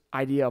this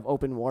idea of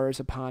open war is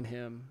upon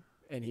him,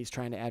 and he's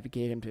trying to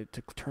advocate him to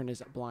turn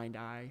his blind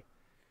eye.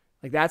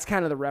 Like, that's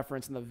kind of the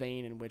reference and the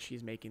vein in which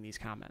he's making these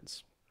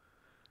comments,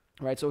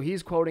 right? So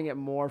he's quoting it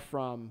more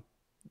from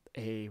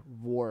a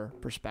war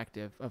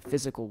perspective, a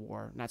physical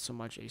war, not so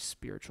much a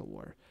spiritual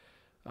war.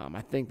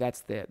 I think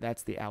that's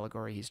the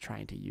allegory he's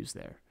trying to use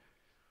there.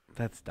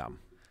 That's dumb.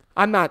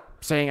 I'm not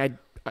saying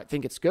I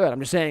think it's good. I'm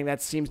just saying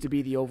that seems to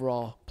be the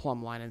overall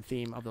plumb line and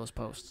theme of those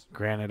posts.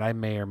 Granted, I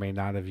may or may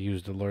not have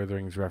used a Lord of the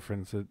Rings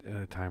reference at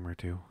a time or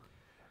two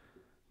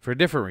for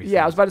different reasons.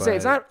 Yeah, I was about to say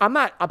I'm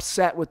not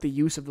upset with the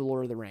use of the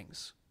Lord of the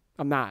Rings.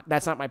 I'm not.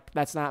 That's not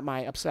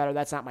my upset, or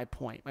that's not my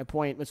point. My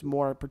point was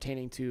more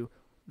pertaining to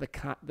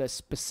the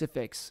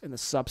specifics and the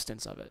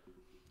substance of it.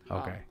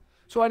 Okay.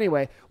 So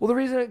anyway, well, the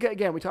reason,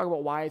 again, we talk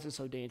about why is it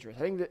so dangerous.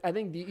 I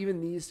think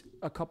even these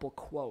a couple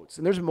quotes,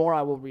 and there's more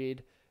I will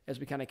read as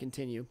we kind of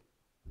continue,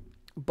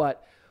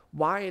 but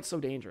why it's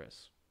so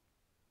dangerous.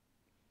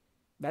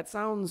 That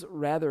sounds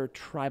rather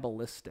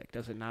tribalistic,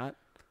 does it not?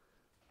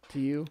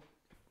 To you?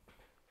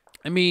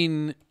 I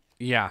mean,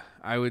 yeah,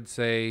 I would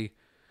say,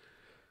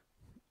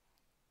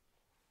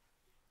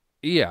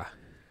 yeah,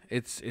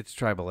 it's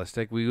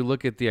tribalistic. We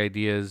look at the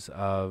ideas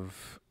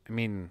of, I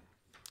mean,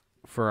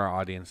 for our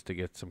audience to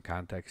get some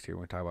context here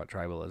when we talk about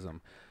tribalism,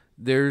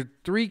 there are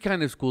three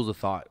kind of schools of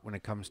thought when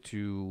it comes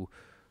to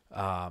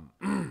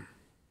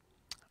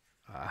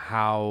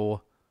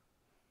how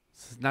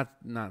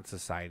not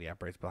society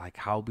operates, but like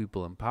how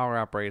people in power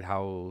operate,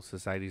 how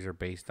societies are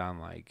based on,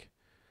 like.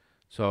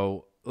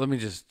 So let me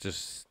just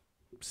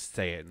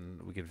say it,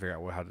 and we can figure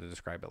out how to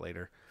describe it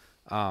later.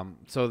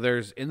 So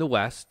there's, in the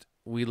West,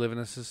 we live in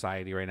a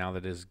society right now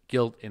that is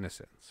guilt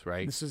innocence,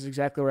 right? This is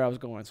exactly where I was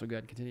going, so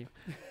good. Continue.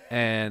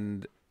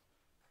 And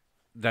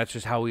that's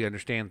just how we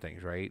understand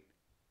things, right?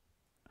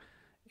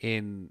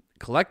 In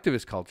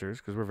collectivist cultures,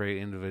 because we're very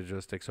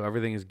individualistic, so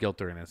everything is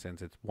guilt or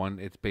innocence.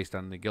 It's based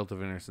on the guilt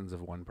of innocence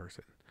of one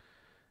person.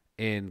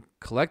 In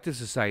collective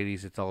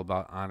societies, it's all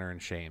about honor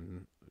and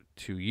shame.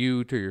 To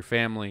you, to your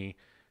family,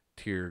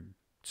 to your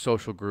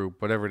social group,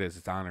 whatever it is,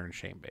 it's honor and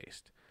shame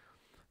based.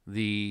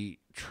 The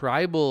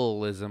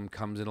tribalism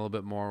comes in a little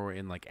bit more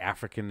in like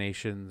African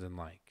nations and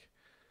like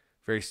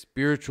very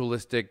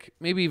spiritualistic,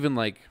 maybe even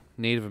like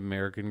Native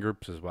American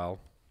groups as well.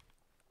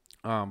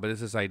 But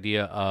it's this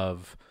idea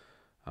of,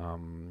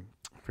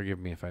 forgive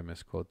me if I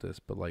misquote this,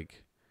 but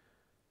like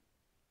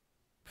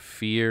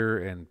fear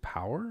and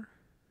power?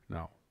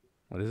 No.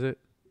 What is it?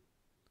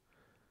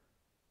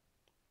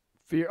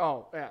 Fear.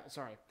 Oh, yeah.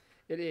 Sorry.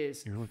 It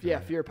is. Yeah,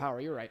 fear, power.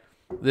 You're right.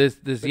 This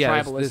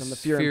tribalism, the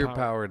fear and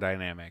power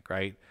dynamic,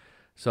 right?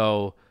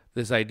 So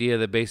this idea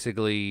that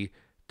basically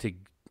the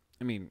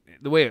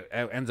way it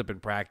ends up in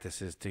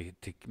practice is to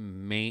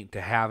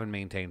have and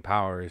maintain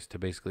power is to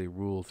basically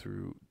rule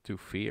through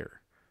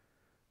fear.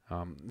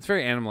 It's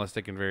very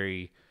animalistic and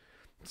very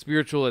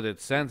spiritual in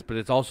its sense, but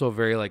it's also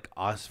very like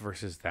us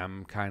versus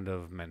them kind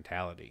of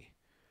mentality,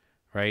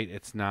 right?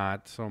 It's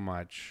not so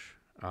much.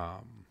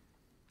 I'm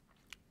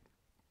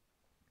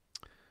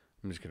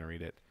just gonna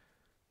read it.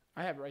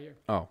 I have it right here.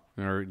 Oh,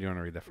 you want to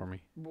read that for me?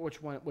 Which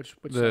one? Which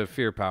the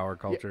fear power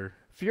culture.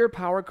 Yeah. Fear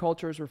power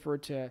culture is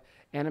referred to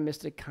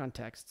animistic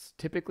contexts,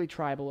 typically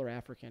tribal or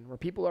African, where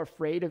people are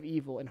afraid of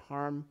evil and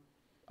harm.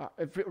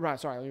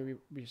 Sorry, let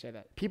me say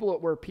that.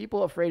 Where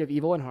people afraid of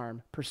evil and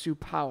harm pursue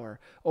power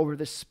over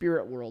the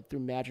spirit world through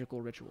magical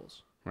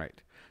rituals.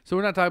 Right. So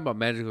we're not talking about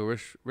magical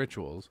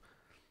rituals,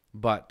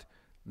 but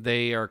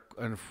they are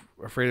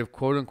afraid of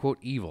quote unquote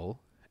evil,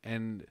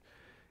 and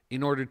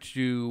in order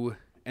to.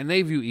 And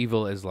they view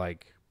evil as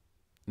like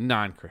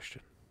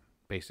non-Christian,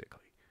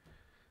 basically.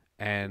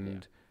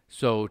 And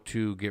so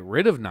to get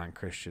rid of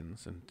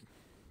non-Christians, and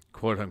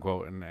quote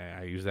unquote, and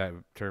I use that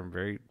term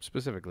very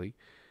specifically,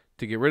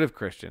 to get rid of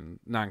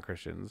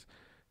non-Christians,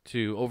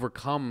 to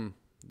overcome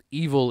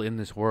evil in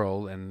this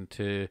world and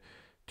to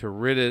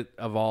rid it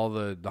of all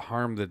the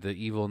harm that the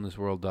evil in this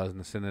world does and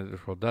the sin that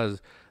this world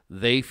does,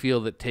 they feel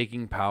that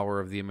taking power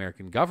of the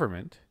American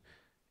government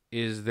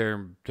is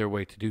their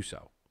way to do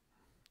so,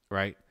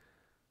 right?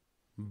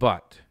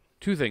 But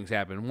two things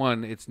happen.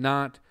 One,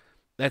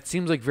 that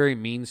seems like very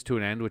means to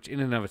an end, which in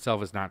and of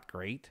itself is not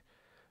great.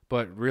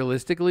 But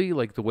realistically,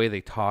 like the way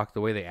they talk,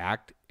 the way they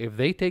act, if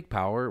they take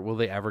power, will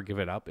they ever give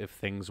it up if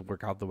things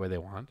work out the way they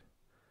want?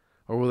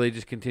 Or will they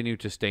just continue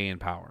to stay in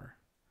power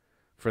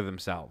for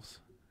themselves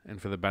and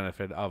for the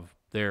benefit of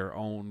their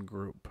own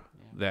group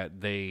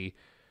that they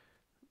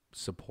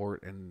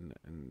support and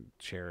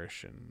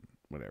cherish and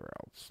whatever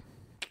else?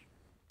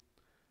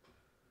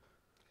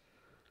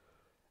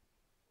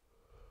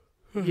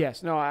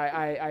 Yes, no,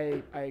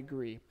 I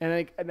agree,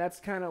 and that's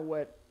kind of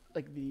what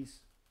like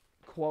these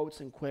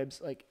quotes and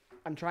quibs, like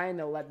I'm trying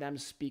to let them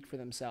speak for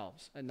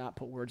themselves and not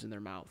put words in their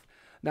mouth.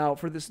 Now,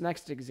 for this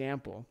next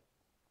example,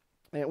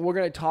 And we're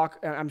going to talk,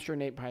 I'm sure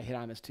Nate probably hit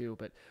on this too,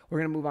 but we're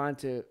going to move on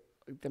to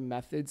the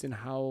methods and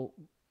how,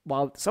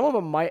 while some of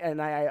them might,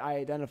 and I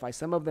identify,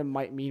 some of them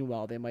might mean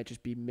well, they might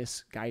just be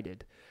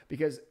misguided.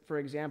 Because, for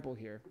example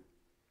here,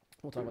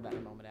 we'll talk about that in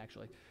a moment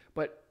actually,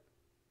 but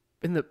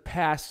in the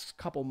past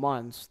couple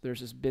months,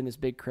 there's been this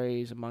big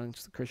craze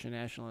amongst the Christian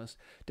nationalists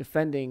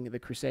defending the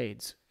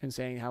Crusades and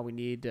saying how we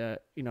need to,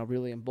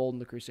 really embolden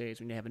the Crusades.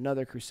 We need to have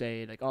another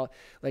crusade,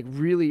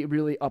 really,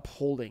 really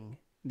upholding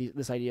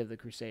this idea of the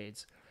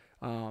Crusades.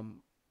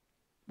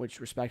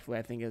 Which respectfully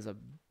I think is a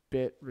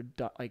bit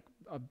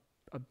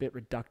a bit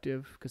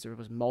reductive, because there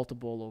was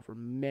multiple over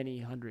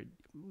many hundred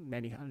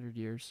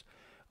years,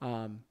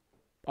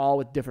 all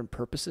with different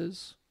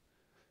purposes,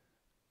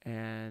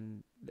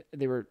 and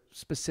they were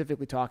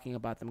specifically talking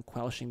about them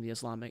quelching the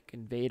Islamic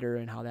invader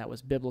and how that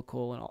was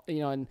biblical and all,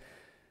 and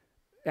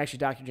actually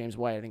Dr. James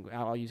White, I think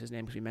I'll use his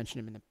name because we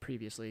mentioned him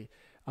previously,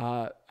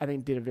 I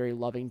think did a very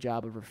loving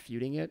job of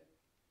refuting it.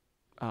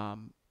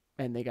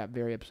 And they got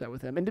very upset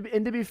with him. And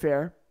to be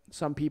fair,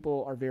 some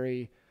people are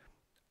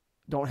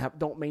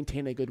don't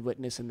maintain a good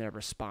witness in their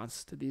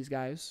response to these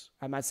guys.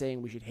 I'm not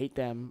saying we should hate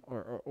them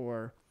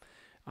or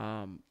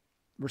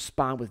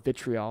respond with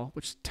vitriol,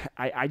 which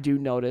I do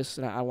notice,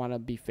 and I want to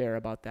be fair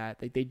about that.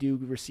 They do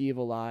receive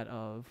a lot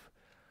of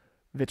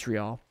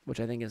vitriol,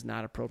 which I think is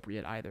not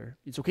appropriate either.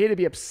 It's okay to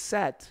be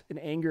upset and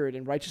angered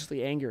and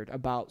righteously angered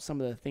about some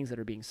of the things that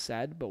are being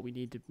said, but we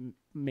need to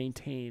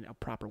maintain a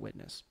proper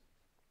witness.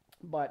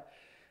 But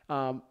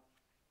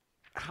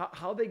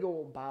how they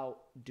go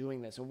about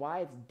doing this and why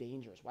it's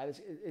dangerous, why this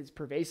is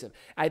pervasive.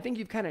 I think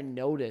you've kind of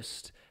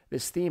noticed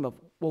this theme of,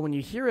 well, when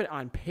you hear it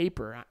on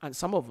paper, on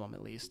some of them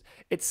at least,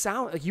 it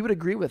sounds like you would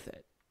agree with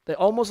it.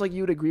 Almost like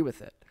you would agree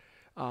with it.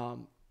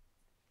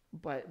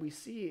 But we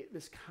see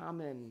this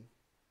common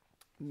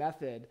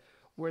method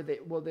where they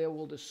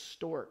will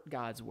distort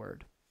God's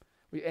word.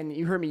 And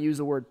you heard me use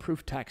the word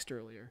proof text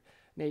earlier.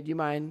 Nate, do you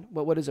mind?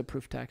 What is a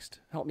proof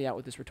text? Help me out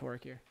with this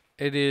rhetoric here.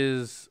 It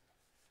is,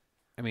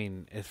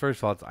 first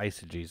of all, it's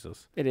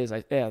eisegesis. It is.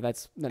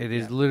 It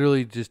is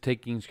literally just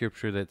taking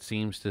scripture that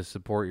seems to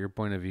support your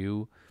point of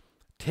view,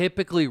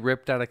 typically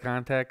ripped out of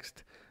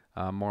context,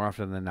 more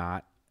often than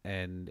not,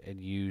 and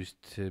used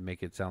to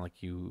make it sound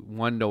like you,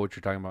 one, know what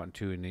you're talking about, and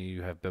two, and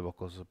you have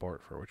biblical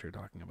support for what you're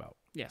talking about.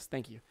 Yes,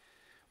 thank you.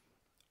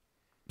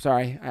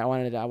 Sorry, I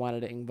wanted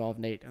to involve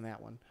Nate on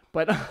that one.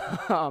 But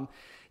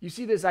you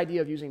see this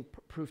idea of using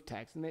proof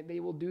text, and they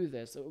will do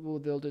this.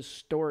 They'll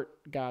distort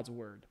God's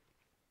word.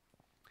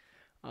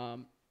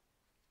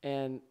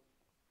 And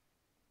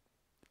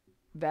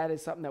that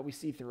is something that we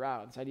see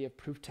throughout, this idea of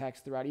proof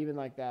text throughout, even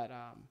like that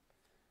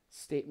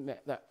statement,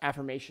 the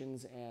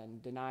affirmations and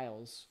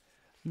denials.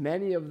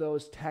 Many of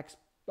those texts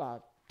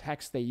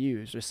they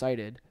used or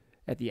cited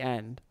at the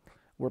end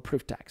were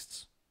proof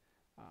texts.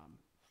 I'm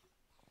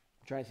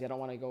trying to see, I don't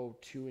want to go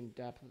too in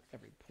depth with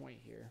every point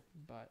here,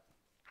 but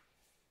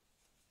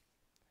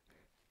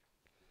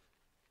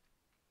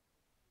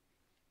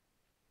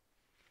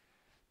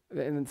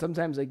and then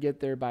sometimes they get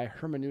there by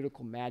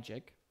hermeneutical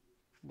magic,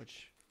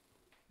 which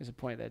is a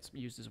point that's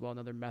used as well,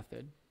 another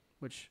method,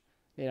 which,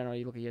 I don't know,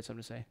 you had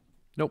something to say?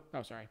 Nope.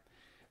 Oh, sorry.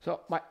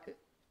 So I'm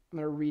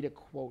going to read a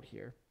quote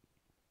here,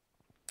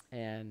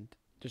 and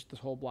just this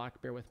whole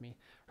block, bear with me.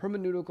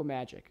 Hermeneutical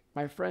magic.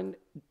 My friend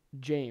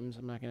James,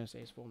 I'm not going to say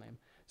his full name,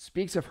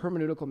 speaks of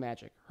hermeneutical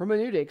magic.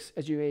 Hermeneutics,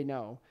 as you may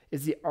know,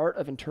 is the art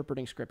of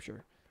interpreting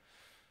scripture.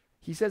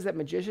 He says that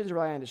magicians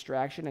rely on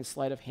distraction and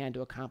sleight of hand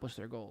to accomplish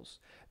their goals.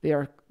 They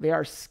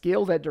are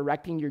skilled at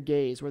directing your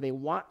gaze where they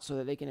want so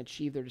that they can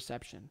achieve their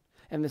deception.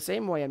 In the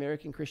same way,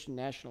 American Christian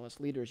nationalist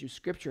leaders use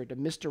scripture to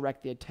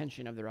misdirect the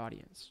attention of their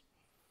audience.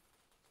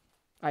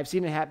 I've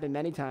seen it happen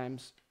many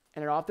times,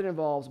 and it often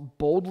involves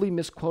boldly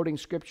misquoting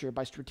scripture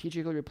by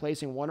strategically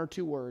replacing one or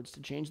two words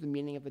to change the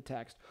meaning of the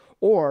text,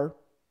 or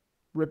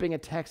ripping a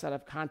text out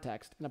of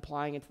context and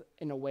applying it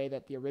in a way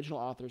that the original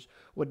authors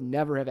would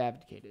never have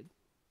advocated.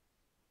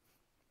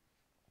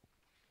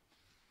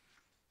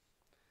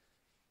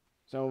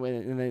 So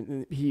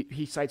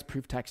he cites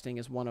proof texting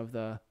as one of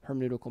the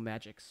hermeneutical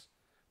magics,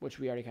 which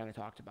we already kind of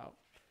talked about.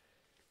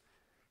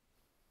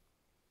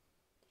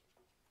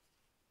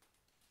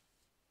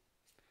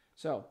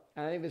 So,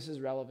 and I think this is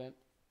relevant,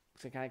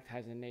 because it kind of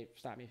ties in. Nate,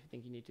 stop me if you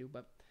think you need to,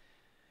 but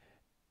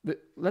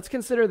let's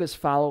consider this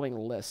following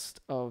list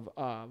of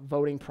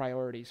voting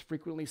priorities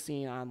frequently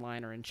seen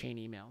online or in chain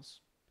emails.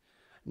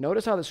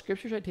 Notice how the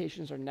scripture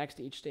citations are next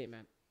to each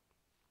statement,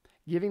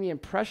 giving the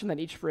impression that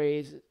each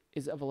phrase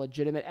is of a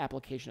legitimate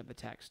application of the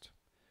text.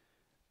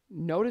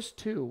 Notice,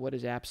 too, what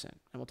is absent,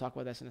 and we'll talk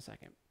about this in a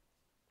second.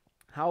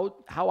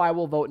 How I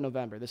will vote in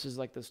November. This is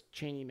like this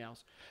chain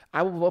emails.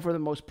 I will vote for the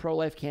most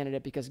pro-life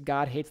candidate because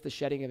God hates the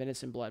shedding of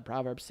innocent blood,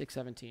 Proverbs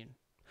 6:17.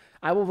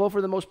 I will vote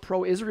for the most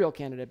pro-Israel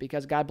candidate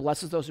because God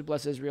blesses those who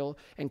bless Israel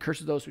and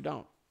curses those who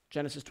don't,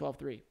 Genesis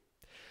 12:3.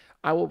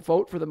 I will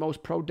vote for the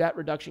most pro-debt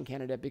reduction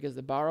candidate because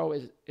the borrower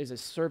is a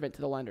servant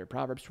to the lender,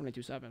 Proverbs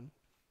 22:7.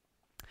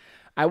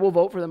 I will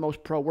vote for the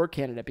most pro-work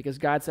candidate because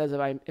God says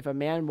if a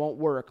man won't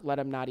work, let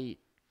him not eat,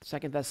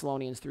 2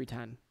 Thessalonians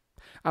 3:10.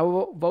 I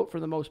will vote for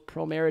the most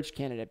pro-marriage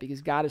candidate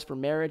because God is for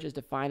marriage as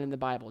defined in the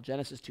Bible,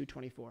 Genesis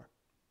 2:24.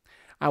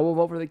 I will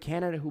vote for the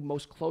candidate who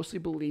most closely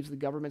believes the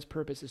government's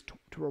purpose is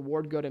to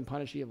reward good and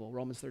punish evil,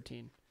 Romans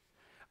 13.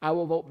 I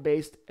will vote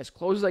based as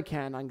close as I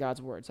can on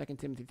God's word, 2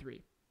 Timothy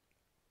 3.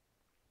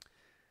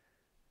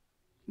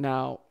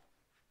 Now,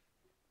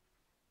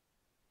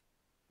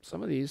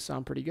 some of these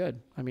sound pretty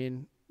good. I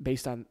mean,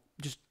 based on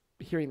just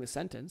hearing the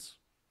sentence,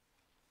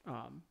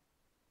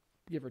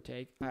 give or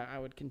take, I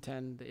would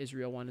contend the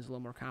Israel one is a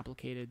little more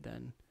complicated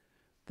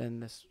than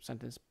this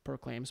sentence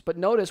proclaims. But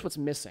notice what's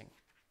missing.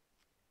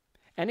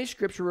 Any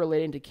scripture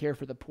relating to care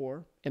for the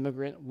poor,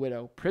 immigrant,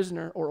 widow,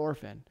 prisoner, or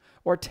orphan,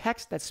 or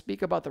texts that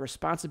speak about the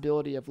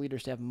responsibility of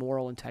leaders to have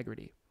moral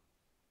integrity.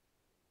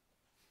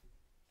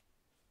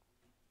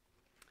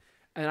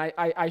 And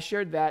I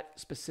shared that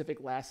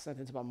specific last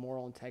sentence about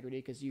moral integrity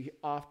because you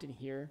often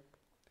hear,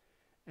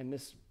 and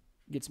this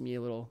gets me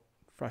a little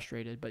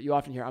frustrated, but you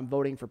often hear, I'm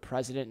voting for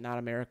president, not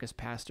America's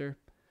pastor.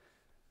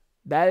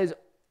 That is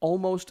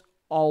almost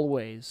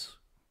always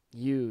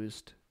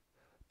used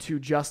to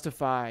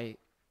justify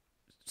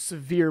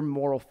severe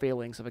moral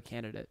failings of a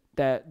candidate.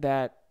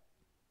 That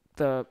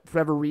for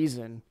whatever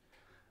reason,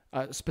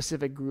 a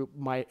specific group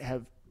might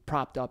have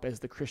propped up as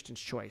the Christian's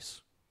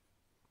choice.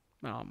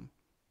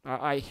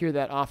 I hear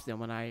that often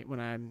when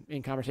I'm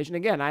in conversation.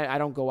 Again, I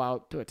don't go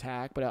out to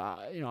attack, but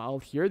I'll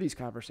hear these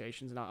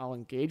conversations and I'll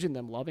engage in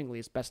them lovingly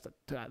as best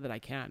that I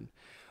can.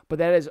 But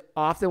that is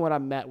often what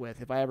I'm met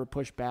with if I ever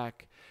push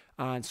back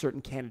on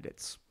certain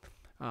candidates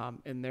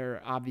and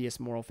their obvious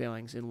moral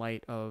failings in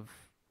light of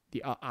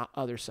the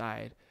other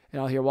side.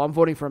 And I'll hear, well, I'm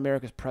voting for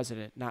America's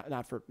president,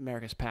 not for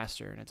America's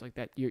pastor. And it's like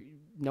that.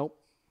 Nope,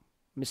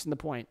 missing the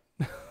point.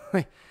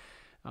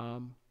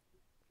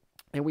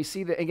 And we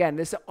see that, again,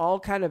 this all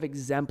kind of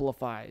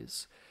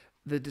exemplifies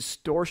the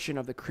distortion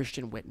of the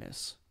Christian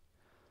witness.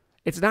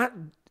 It's not,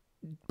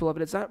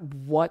 beloved, it's not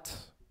what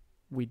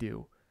we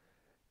do.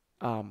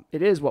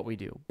 It is what we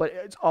do, but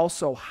it's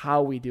also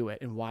how we do it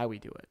and why we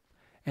do it.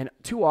 And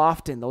too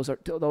often,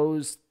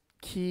 those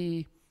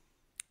key,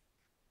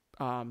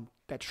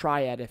 that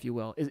triad, if you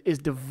will, is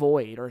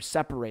devoid or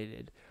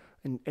separated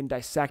and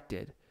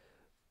dissected.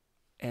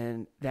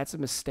 And that's a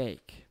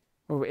mistake.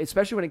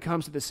 Especially when it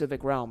comes to the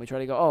civic realm, we try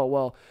to go, oh,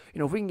 well,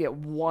 if we can get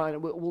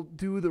one, we'll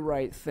do the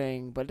right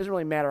thing, but it doesn't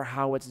really matter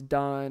how it's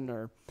done,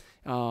 or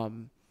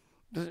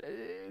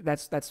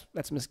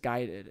that's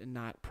misguided and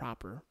not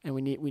proper, and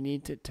we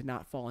need to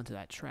not fall into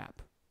that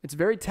trap. It's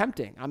very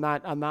tempting. I'm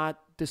not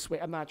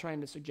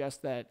trying to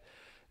suggest that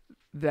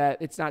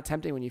it's not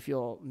tempting when you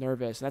feel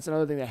nervous. And that's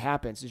another thing that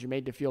happens is you're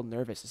made to feel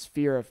nervous. It's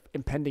fear of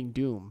impending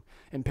doom,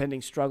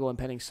 impending struggle,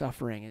 impending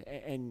suffering,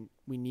 and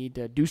we need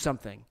to do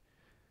something.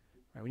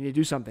 Right, we need to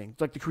do something. It's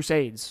like the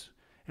Crusades,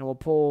 and we'll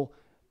pull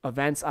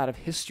events out of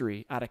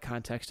history out of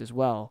context as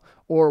well,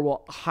 or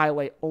we'll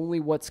highlight only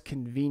what's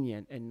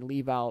convenient and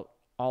leave out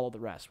all of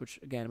the rest, which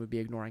again would be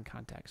ignoring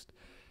context.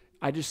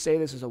 I just say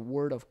this as a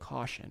word of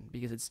caution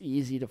because it's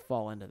easy to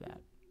fall into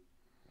that.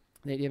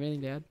 Nate, do you have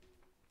anything to add?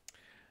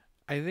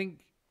 I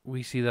think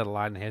we see that a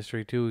lot in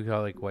history too. We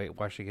call it like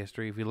whitewashing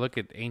history. If you look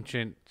at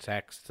ancient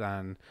texts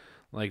on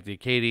like the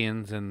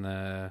Akkadians and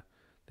the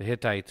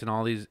Hittites and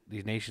all these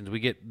nations, we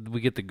get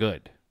the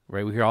good,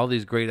 right? We hear all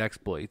these great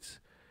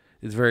exploits.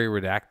 It's very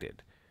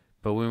redacted.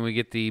 But when we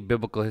get the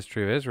biblical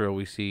history of Israel,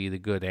 we see the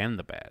good and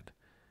the bad.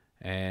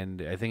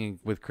 And I think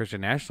with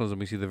Christian nationalism,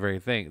 we see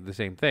the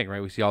same thing,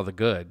 right? We see all the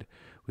good.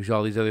 We see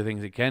all these other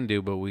things it can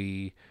do, but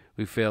we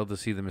fail to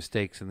see the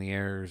mistakes and the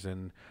errors.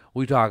 And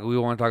we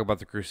want to talk about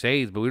the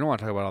Crusades, but we don't want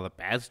to talk about all the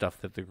bad stuff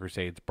that the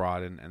Crusades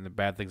brought and the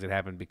bad things that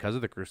happened because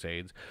of the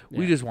Crusades. Yeah.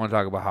 We just want to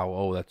talk about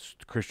how, that's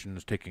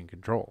Christians taking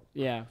control.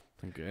 Yeah.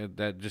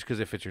 That just because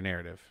it fits your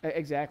narrative.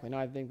 Exactly. No,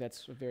 I think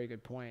that's a very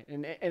good point.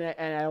 And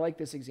I like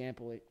this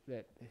example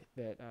that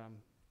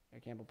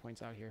Campbell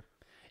points out here.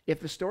 If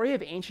the story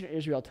of ancient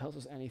Israel tells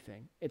us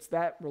anything, it's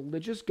that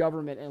religious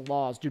government and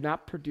laws do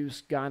not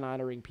produce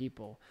God-honoring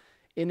people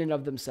in and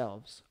of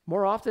themselves.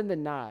 More often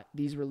than not,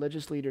 these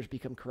religious leaders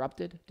become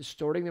corrupted,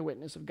 distorting the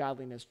witness of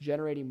godliness,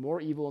 generating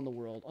more evil in the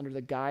world under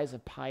the guise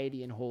of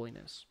piety and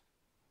holiness.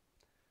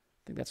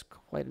 I think that's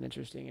quite an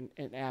interesting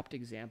and apt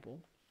example.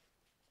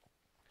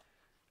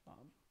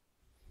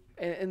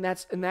 And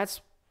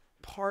that's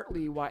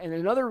partly why, and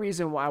another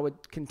reason why I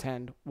would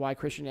contend why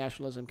Christian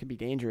nationalism can be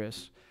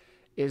dangerous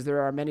is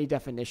there are many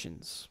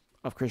definitions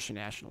of Christian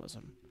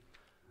nationalism.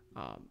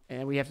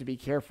 And we have to be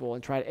careful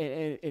and try to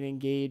and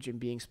engage in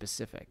being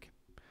specific.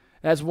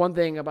 That's one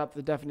thing about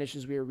the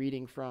definitions we were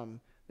reading from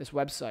this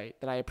website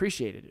that I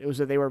appreciated. It was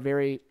that they were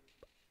very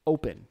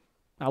open.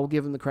 I will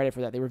give them the credit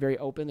for that. They were very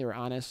open. They were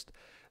honest.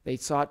 They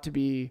sought to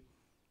be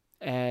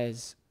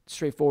as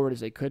straightforward as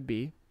they could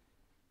be.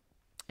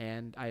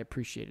 And I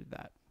appreciated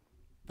that.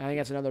 I think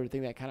that's another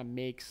thing that kind of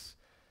makes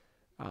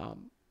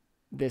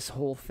this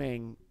whole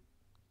thing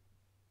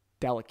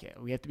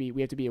delicate. We have to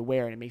be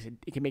aware, and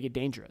it can make it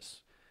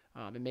dangerous.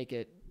 And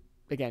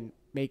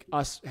make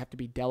us have to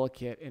be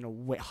delicate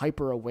and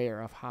hyper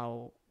aware of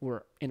how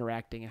we're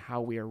interacting and how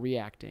we are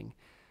reacting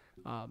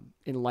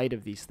in light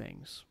of these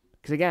things.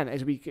 Because again,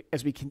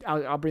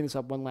 I'll bring this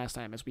up one last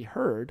time. As we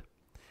heard,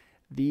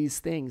 these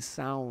things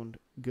sound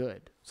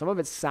good. Some of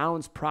it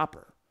sounds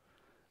proper.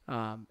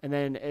 And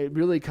then it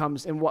really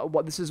comes, and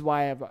what this is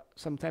why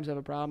sometimes I have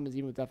a problem is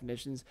even with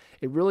definitions.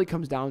 It really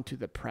comes down to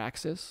the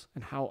praxis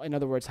and how, in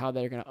other words, how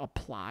they're going to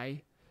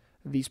apply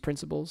these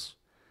principles.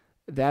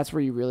 That's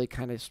where you really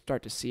kind of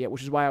start to see it,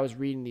 which is why I was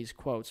reading these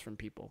quotes from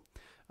people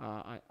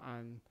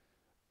on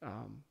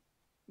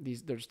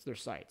their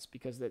sites,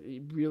 because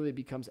it really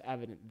becomes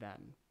evident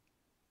then.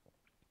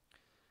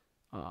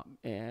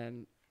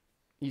 And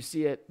you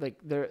see it, like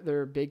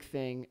their big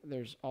thing.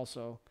 There's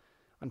also,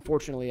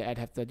 unfortunately, I'd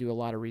have to do a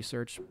lot of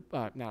research,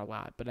 not a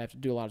lot, but I have to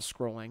do a lot of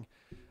scrolling.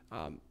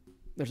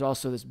 There's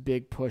also this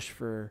big push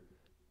for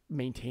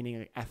maintaining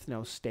like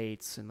ethno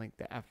states, and like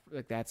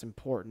that's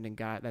important, and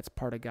that's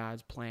part of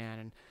God's plan,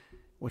 and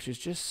which is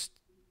just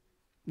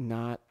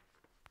not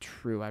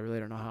true. I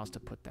really don't know how else to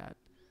put that.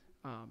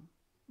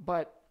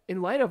 But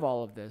in light of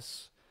all of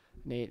this,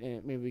 Nate,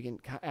 and maybe we can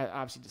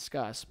obviously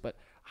discuss, but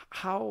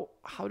how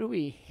do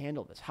we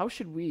handle this? How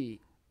should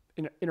we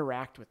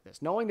interact with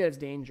this? Knowing that it's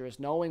dangerous,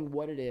 knowing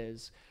what it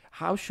is,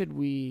 how should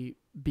we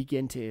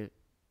begin to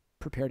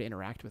prepare to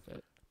interact with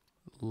it?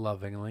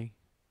 Lovingly.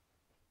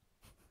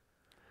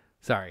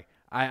 Sorry.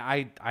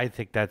 I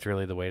think that's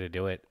really the way to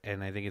do it,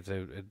 and I think it's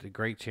a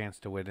great chance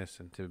to witness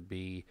and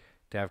to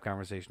have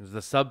conversations.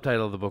 The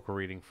subtitle of the book we're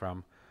reading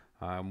from,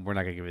 we're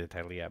not going to give you the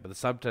title yet, but the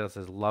subtitle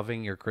says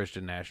 "Loving Your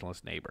Christian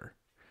Nationalist Neighbor,"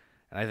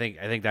 and I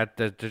think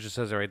that just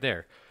says it right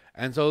there.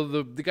 And so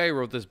the guy who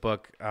wrote this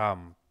book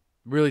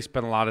really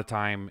spent a lot of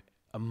time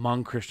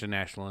among Christian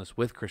nationalists,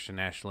 with Christian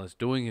nationalists,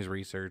 doing his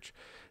research,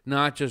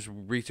 not just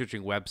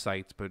researching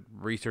websites, but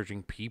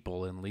researching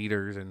people and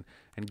leaders and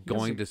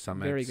going to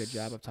summits. Very good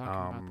job of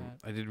talking about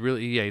that. I did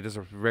really, he does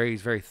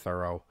he's very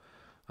thorough.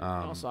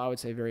 Also, I would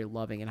say very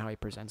loving in how he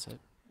presents it.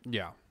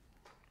 Yeah.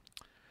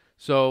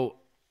 So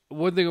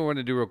one thing I want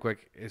to do real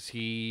quick is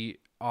he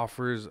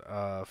offers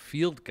a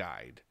field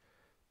guide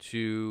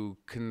to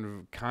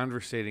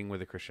conversating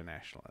with a Christian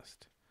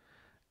nationalist.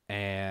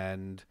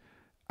 And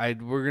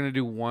we're going to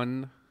do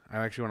one. I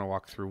actually want to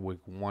walk through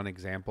with one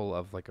example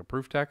of like a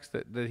proof text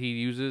that he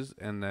uses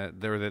and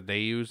that they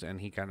use,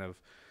 and he kind of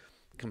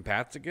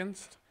combats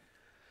against.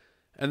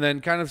 And then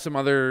kind of some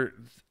other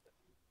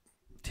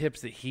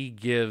tips that he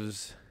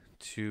gives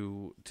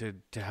to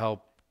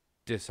help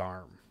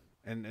disarm.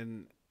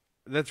 And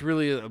that's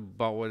really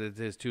about what it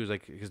is too, is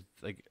like, because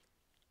like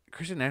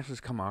Christian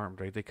nationalists come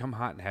armed, right? They come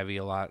hot and heavy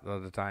a lot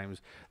of the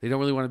times. They don't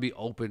really want to be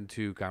open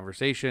to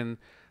conversation.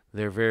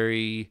 They're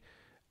very,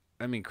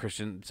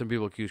 some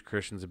people accuse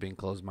Christians of being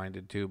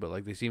closed-minded too, but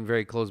like they seem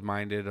very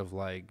closed-minded, of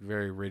like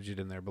very rigid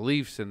in their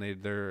beliefs, and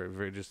they're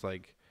very just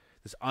like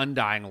this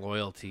undying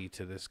loyalty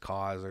to this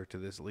cause or to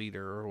this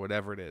leader or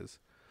whatever it is.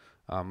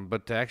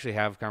 But to actually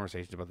have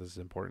conversations about this is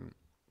important.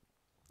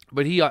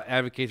 But he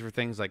advocates for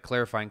things like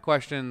clarifying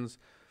questions,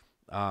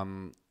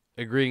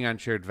 agreeing on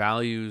shared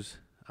values,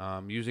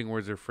 using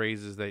words or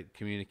phrases that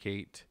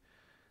communicate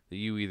that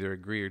you either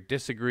agree or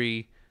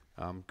disagree,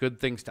 good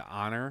things to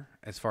honor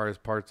as far as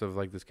parts of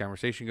like this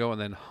conversation go,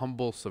 and then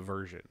humble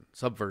subversion,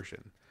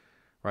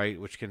 right,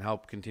 which can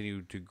help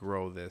continue to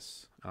grow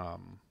this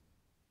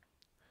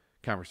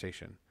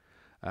conversation.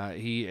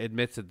 He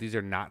admits that these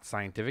are not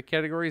scientific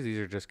categories; these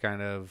are just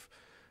kind of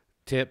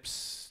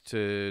tips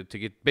to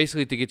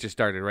get you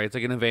started, right? It's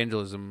like an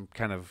evangelism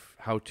kind of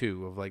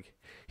how-to of like,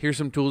 here's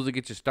some tools to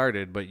get you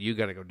started, but you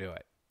got to go do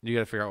it. You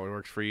got to figure out what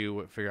works for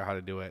you, figure out how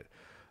to do it.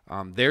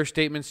 Their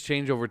statements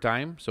change over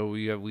time, so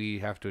we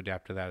have to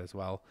adapt to that as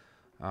well.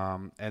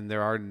 And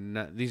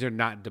these are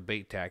not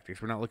debate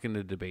tactics. We're not looking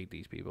to debate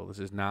these people. This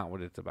is not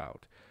what it's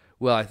about.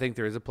 Well, I think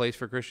there is a place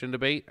for Christian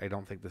debate. I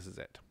don't think this is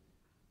it.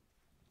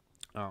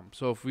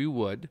 So if we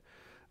would,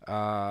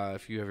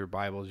 if you have your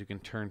Bibles, you can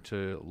turn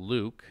to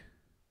Luke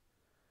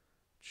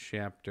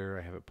chapter,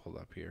 I have it pulled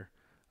up here.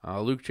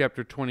 Luke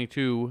chapter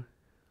 22.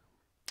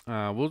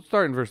 We'll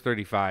start in verse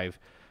 35.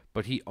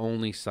 But he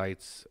only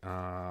cites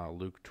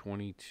Luke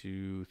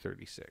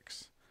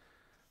 22:36.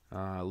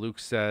 Luke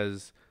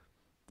says,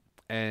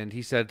 "And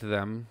he said to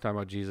them," talking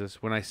about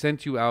Jesus, "When I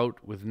sent you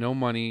out with no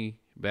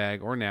money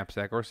bag or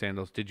knapsack or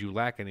sandals, did you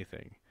lack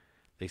anything?"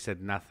 They said,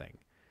 "Nothing."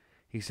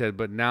 He said,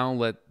 "But now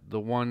let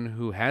the one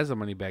who has a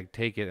money bag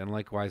take it, and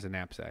likewise a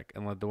knapsack,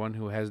 and let the one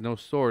who has no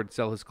sword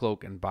sell his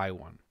cloak and buy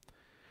one.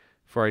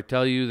 For I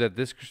tell you that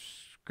this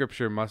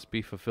scripture must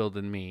be fulfilled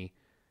in me.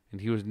 And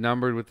he was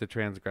numbered with the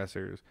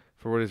transgressors.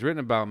 For what is written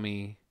about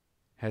me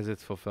has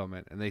its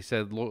fulfillment." And they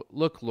said,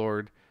 "Look,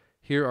 Lord,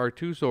 here are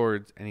 2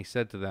 swords." And he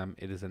said to them,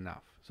 "It is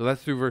enough." So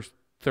that's through verse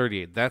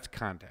 38. That's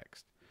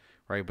context,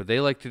 right? But they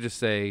like to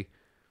just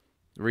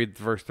read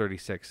verse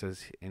 36.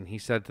 Says, "And he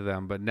said to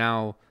them, but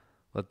now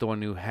let the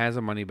one who has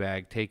a money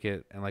bag take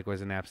it, and likewise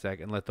a knapsack,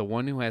 and let the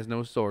one who has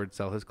no sword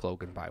sell his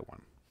cloak and buy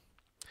one."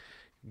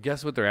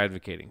 Guess what they're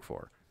advocating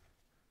for?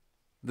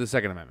 The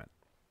Second Amendment,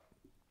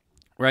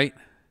 right?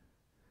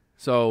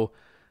 So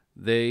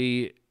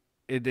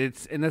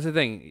it's and that's the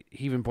thing.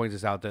 He even points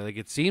this out that like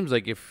it seems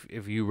like if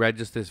you read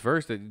just this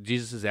verse that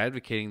Jesus is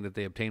advocating that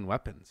they obtain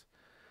weapons,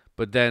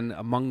 but then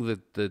among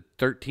the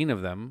 13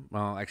 of them,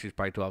 well, actually it's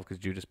probably 12 because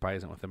Judas probably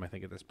isn't with them. I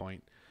think at this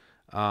point,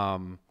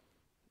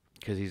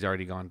 because he's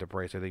already gone to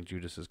pray. So I think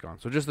Judas is gone.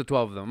 So just the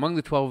 12 of them. Among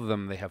the 12 of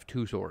them, they have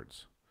 2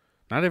 swords.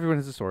 Not everyone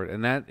has a sword,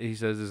 and that he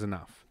says is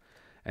enough,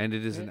 and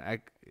it is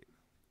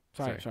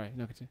Sorry.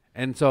 No, continue.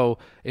 And so,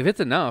 if it's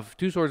enough,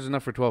 2 swords is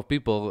enough for 12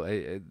 people.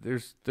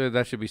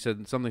 That should be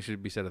said. Something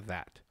should be said of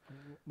that.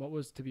 What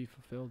was to be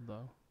fulfilled,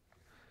 though?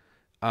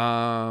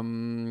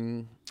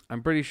 I'm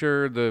pretty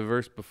sure the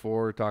verse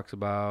before talks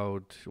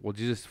about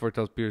Jesus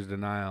foretells Peter's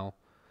denial,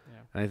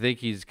 and I think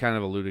he's kind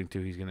of alluding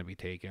to he's going to be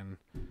taken.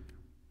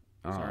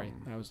 Sorry,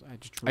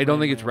 I don't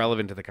think it's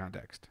relevant to the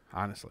context,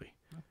 honestly.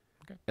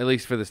 Okay. At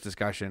least for this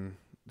discussion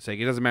sake,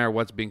 it doesn't matter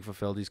what's being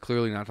fulfilled. He's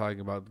clearly not talking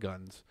about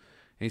guns.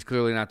 He's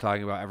clearly not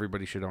talking about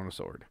everybody should own a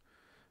sword.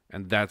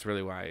 And that's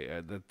really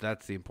why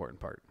that's the important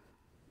part.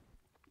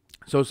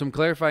 So some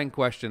clarifying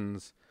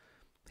questions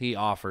he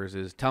offers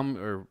is tell me,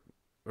 or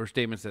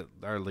statements that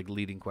are like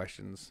leading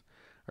questions,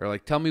 or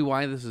like, tell me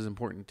why this is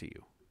important to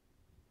you.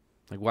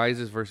 Like, why is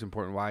this verse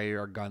important? Why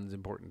are guns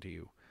important to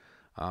you?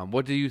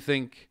 What do you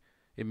think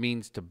it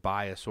means to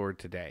buy a sword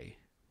today?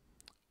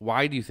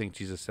 Why do you think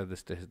Jesus said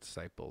this to his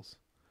disciples?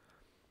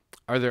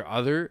 Are there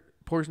other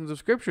portions of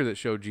Scripture that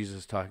show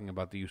Jesus talking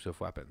about the use of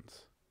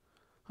weapons?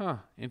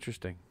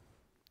 Interesting.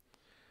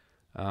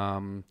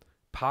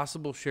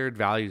 Possible shared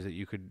values that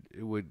you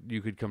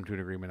could come to an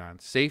agreement on.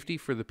 Safety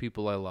for the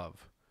people I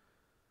love,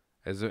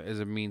 as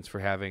a means for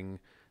having.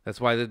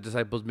 That's why the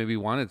disciples maybe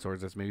wanted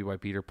swords. That's maybe why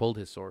Peter pulled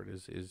his sword,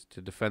 is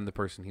to defend the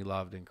person he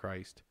loved in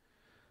Christ.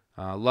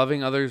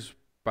 Loving others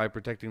by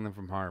protecting them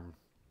from harm.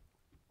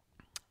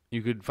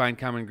 You could find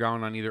common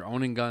ground on either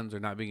owning guns or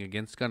not being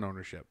against gun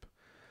ownership.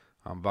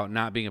 About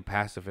not being a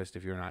pacifist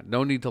if you're not.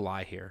 No need to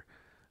lie here.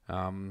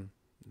 You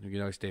can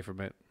always stay from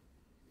it.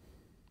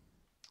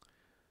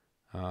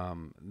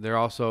 There are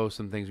also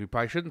some things we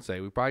probably shouldn't say.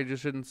 We probably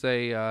just shouldn't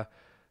say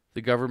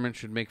the government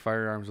should make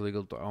firearms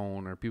illegal to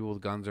own, or people with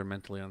guns are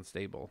mentally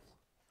unstable.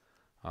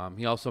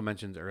 He also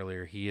mentions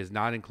earlier he has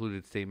not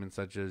included statements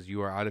such as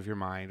 "you are out of your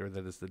mind" or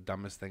 "that is the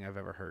dumbest thing I've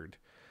ever heard."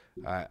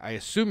 I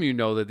assume you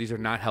know that these are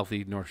not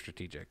healthy nor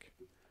strategic.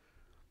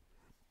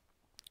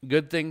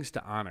 Good things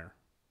to honor.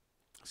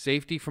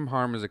 Safety from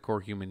harm is a core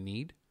human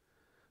need.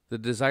 The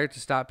desire to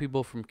stop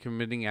people from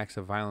committing acts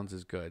of violence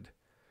is good.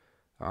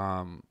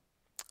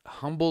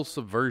 Humble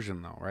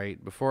subversion, though,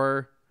 right?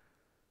 Before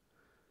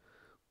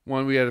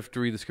one, we have to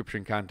read the Scripture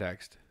in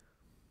context,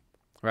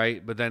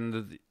 right? But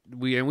then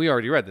we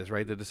already read this,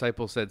 right? The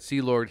disciples said, "See,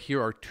 Lord,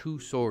 here are 2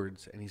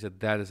 swords," and he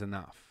said, "That is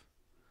enough."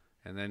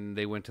 And then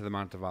they went to the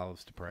Mount of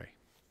Olives to pray,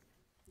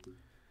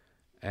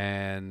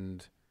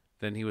 and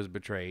then he was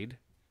betrayed.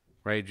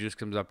 Right, Jesus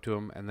comes up to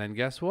him, and then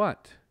guess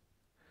what?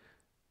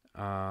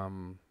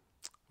 When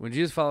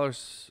Jesus'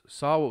 followers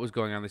saw what was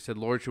going on, they said,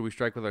 "Lord, should we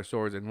strike with our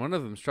swords?" And one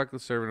of them struck the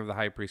servant of the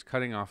high priest,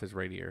 cutting off his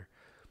right ear.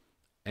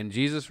 And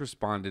Jesus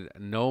responded,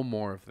 "No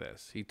more of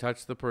this." He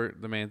touched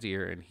the man's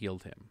ear and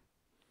healed him.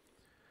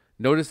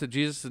 Notice that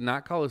Jesus did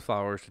not call his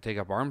followers to take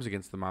up arms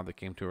against the mob that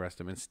came to arrest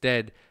him.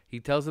 Instead, he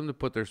tells them to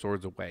put their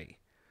swords away.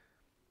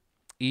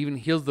 He even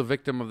heals the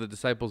victim of the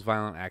disciples'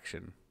 violent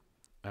action.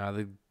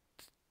 The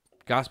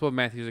Gospel of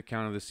Matthew's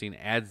account of this scene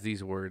adds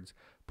these words: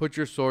 "Put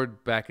your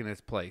sword back in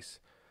its place,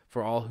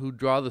 for all who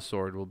draw the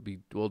sword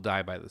will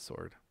die by the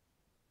sword."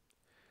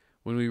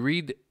 When we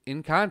read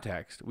in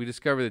context, we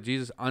discover that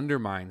Jesus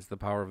undermines the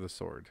power of the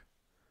sword.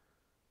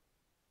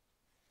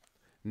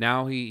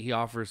 Now he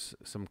offers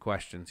some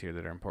questions here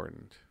that are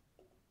important.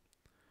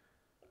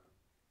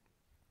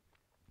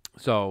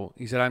 So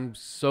he said, "I'm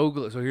so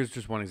glad." So here's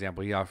just one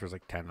example. He offers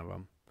like 10 of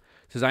them.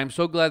 Says, "I am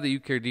so glad that you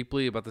care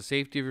deeply about the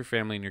safety of your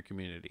family and your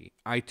community.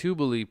 I too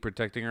believe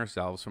protecting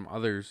ourselves from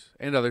others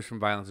and others from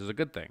violence is a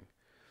good thing.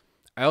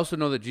 I also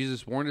know that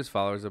Jesus warned his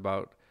followers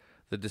about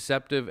the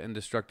deceptive and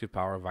destructive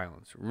power of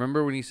violence.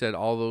 Remember when he said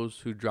all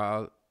those who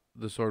draw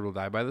the sword will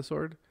die by the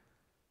sword?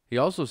 He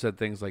also said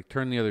things like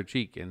turn the other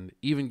cheek and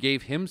even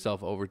gave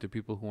himself over to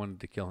people who wanted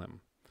to kill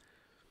him.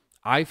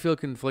 I feel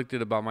conflicted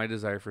about my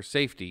desire for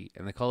safety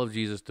and the call of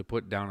Jesus to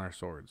put down our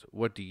swords.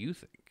 What do you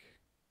think?"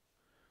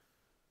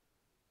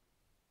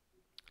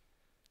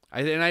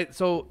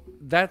 So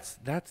that's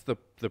the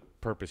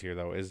purpose here,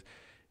 though, is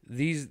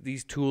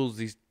these tools,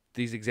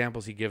 these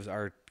examples he gives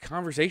are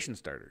conversation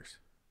starters,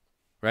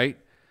 right?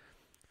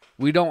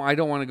 I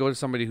don't want to go to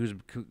somebody who's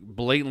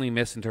blatantly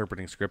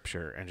misinterpreting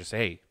Scripture and just say,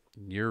 "Hey,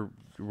 you're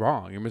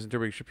wrong. You're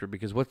misinterpreting Scripture,"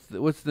 because what's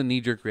the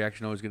knee-jerk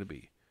reaction always going to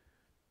be?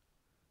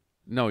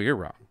 No, you're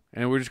wrong,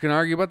 and we're just going to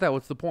argue about that.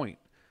 What's the point,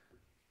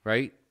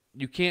 right?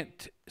 You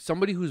can't.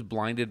 Somebody who's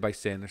blinded by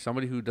sin, or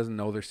somebody who doesn't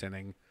know they're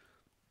sinning,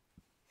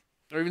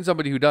 or even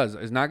somebody who does,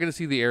 is not going to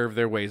see the error of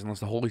their ways unless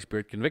the Holy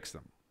Spirit convicts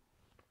them.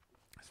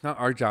 It's not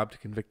our job to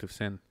convict of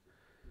sin.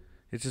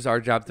 It's just our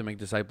job to make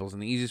disciples.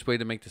 And the easiest way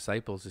to make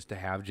disciples is to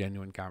have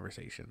genuine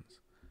conversations.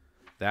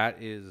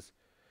 That is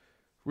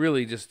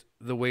really just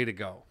the way to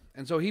go.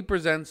 And so he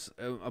presents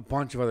a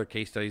bunch of other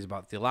case studies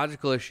about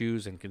theological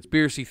issues and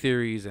conspiracy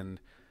theories and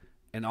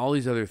all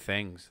these other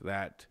things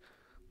that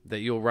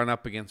you'll run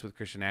up against with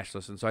Christian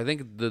nationalists. And so I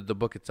think the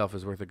book itself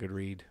is worth a good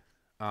read.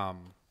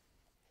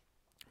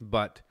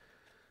 But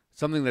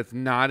something that's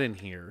not in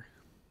here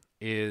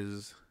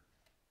is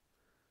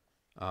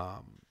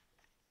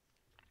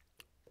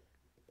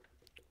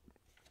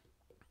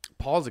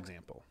Paul's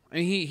example.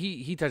 And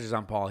he touches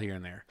on Paul here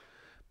and there.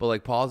 But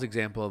like Paul's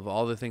example of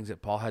all the things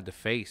that Paul had to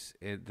face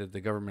that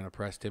the government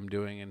oppressed him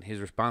doing, and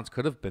his response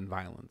could have been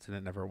violence, and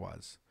it never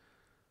was.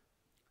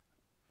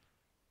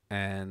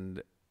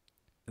 And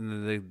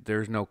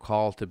there's no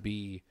call to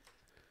be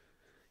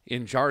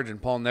in charge, and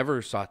Paul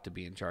never sought to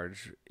be in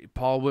charge.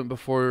 Paul went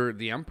before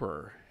the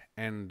emperor,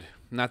 and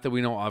not that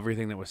we know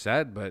everything that was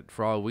said, but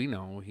for all we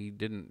know, he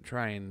didn't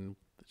try and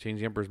change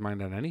the emperor's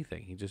mind on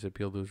anything. He just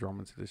appealed to his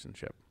Roman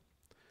citizenship.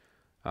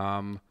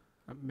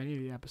 Many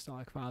of the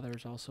apostolic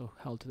fathers also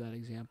held to that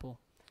example.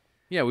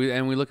 Yeah,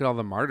 we look at all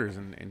the martyrs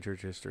in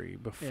church history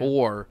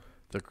before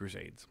the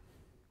Crusades.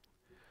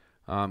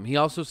 He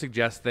also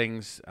suggests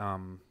things,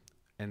 and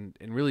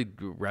really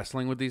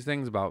wrestling with these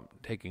things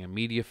about taking a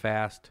media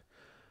fast,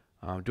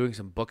 doing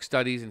some book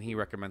studies, and he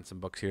recommends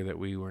some books here that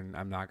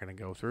I'm not going to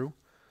go through,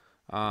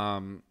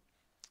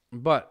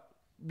 but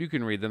you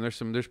can read them.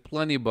 There's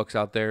plenty of books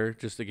out there.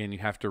 Just again, you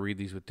have to read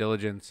these with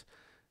diligence.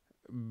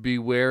 Be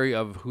wary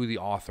of who the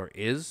author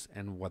is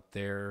and what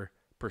their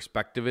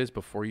perspective is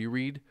before you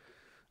read.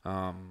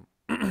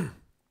 Sometimes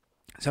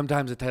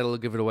the title will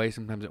give it away,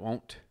 sometimes it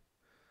won't.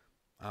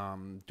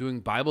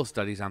 Doing Bible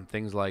studies on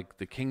things like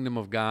the kingdom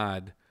of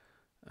God,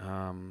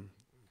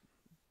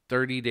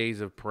 30 days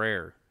of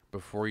prayer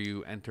before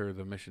you enter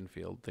the mission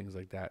field, things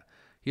like that.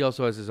 He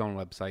also has his own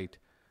website,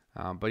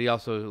 but he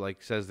also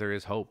says there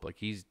is hope.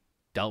 He's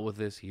dealt with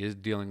this. He is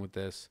dealing with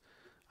this.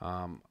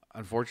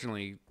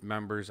 Unfortunately,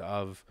 members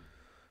of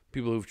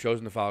people who've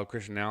chosen to follow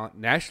Christian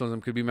nationalism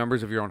could be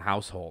members of your own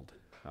household,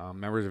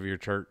 members of your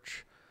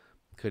church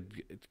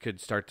could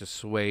start to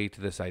sway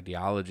to this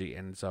ideology.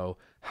 And so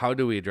how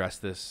do we address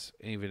this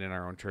even in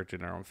our own church,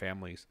 in our own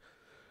families?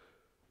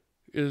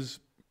 It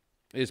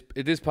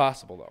is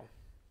possible, though.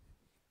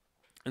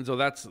 And so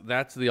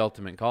that's the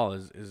ultimate call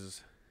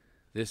is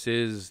this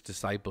is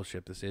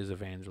discipleship. This is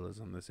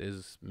evangelism. This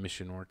is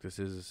mission work. This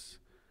is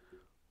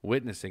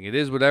witnessing. It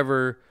is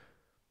whatever,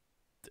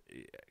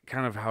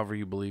 kind of however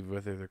you believe,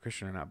 whether they're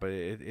Christian or not, but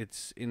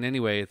it's in any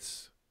way,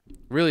 it's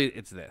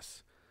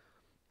this.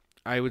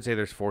 I would say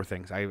there's 4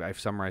 things. I've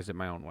summarized it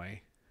my own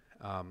way.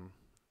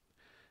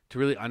 To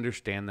really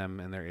understand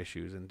them and their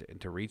issues and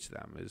to reach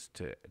them is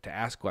to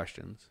ask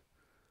questions,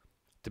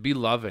 to be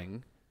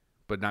loving,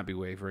 but not be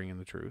wavering in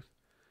the truth,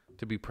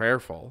 to be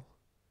prayerful,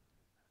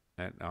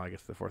 and I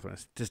guess the 4th one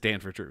is to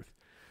stand for truth.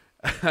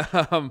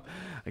 I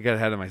got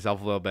ahead of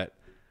myself a little bit,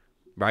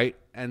 right?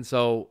 And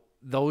so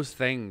those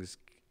things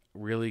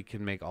really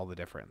can make all the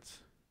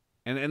difference.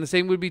 And the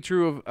same would be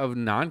true of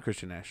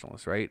non-Christian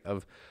nationalists, right?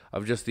 Of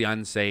just the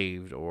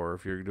unsaved, or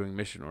if you're doing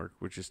mission work,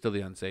 which is still the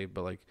unsaved,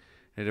 but in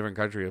a different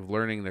country, of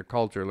learning their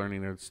culture,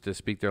 learning to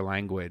speak their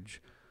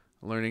language,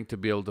 learning to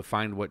be able to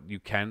find what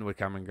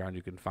common ground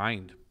you can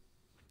find,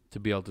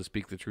 to be able to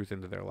speak the truth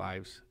into their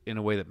lives in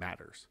a way that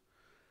matters.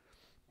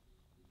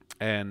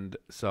 And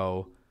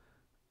so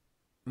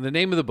the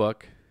name of the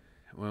book,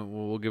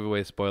 we'll give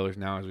away spoilers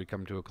now as we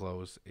come to a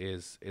close,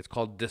 it's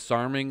called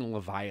Disarming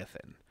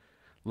Leviathan: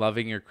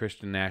 Loving Your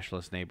Christian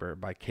Nationalist Neighbor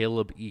by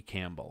Caleb E.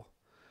 Campbell.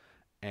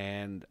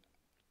 And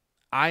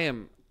I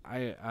am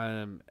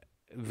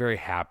very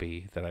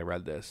happy that I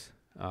read this.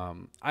 I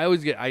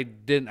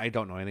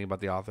don't know anything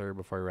about the author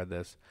before I read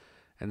this.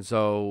 And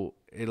so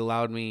it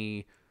allowed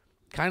me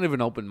kind of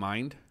an open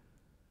mind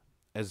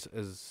as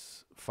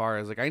far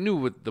as I knew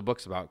what the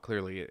book's about.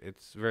 Clearly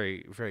it's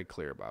very, very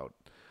clear about,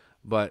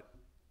 but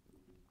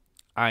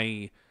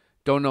I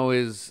don't know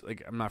I'm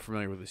not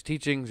familiar with his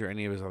teachings or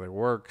any of his other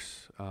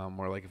works.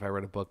 Or if I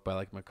read a book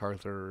by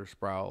MacArthur or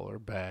Sproul or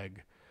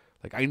Begg,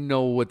 I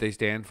know what they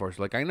stand for.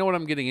 So I know what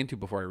I'm getting into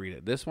before I read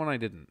it. This one I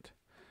didn't.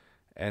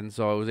 And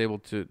so I was able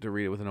to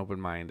read it with an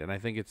open mind. And I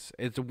think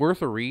it's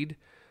worth a read.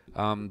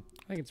 I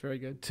think it's very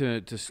good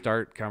to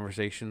start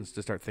conversations,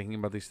 to start thinking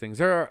about these things.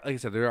 There are, like I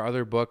said, there are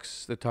other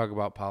books that talk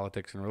about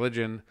politics and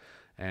religion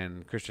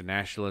and Christian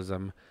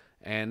nationalism.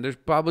 And there's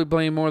probably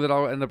plenty more that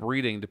I'll end up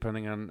reading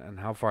depending on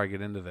how far I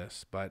get into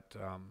this. But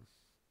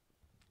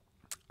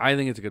I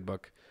think it's a good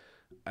book.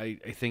 I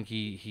think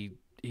he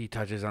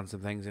touches on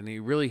some things, and he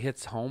really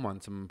hits home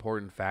on some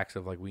important facts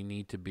of we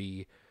need to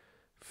be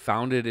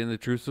founded in the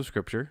truths of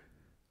Scripture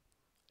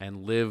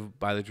and live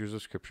by the truths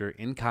of Scripture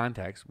in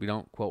context. We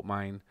don't quote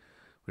mine.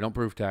 We don't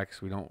prove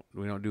text. We don't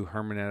do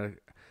hermeneutic.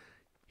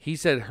 He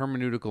said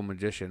hermeneutical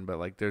magician,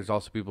 but there's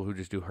also people who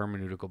just do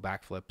hermeneutical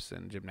backflips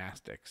and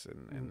gymnastics,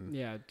 and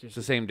yeah, it's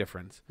the same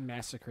difference.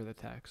 Massacre the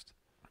text.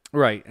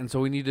 Right. And so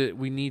we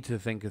need to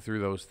think through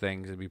those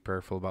things and be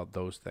prayerful about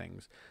those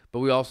things. But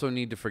we also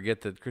need to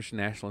forget that Christian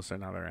nationalists are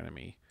not our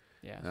enemy.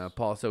 Yes.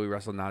 Paul said we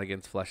wrestle not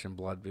against flesh and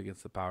blood, but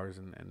against the powers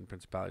and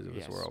principalities of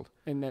this world.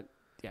 And that,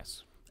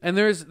 yes. And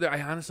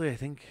I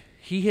think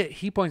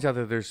he points out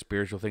that there's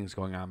spiritual things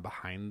going on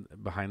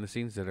behind the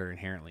scenes that are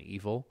inherently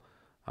evil,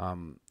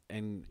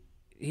 and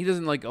he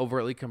doesn't like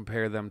overtly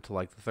compare them to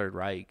like the Third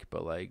Reich,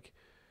 but like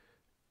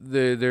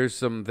there's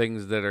some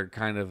things that are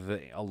kind of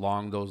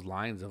along those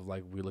lines of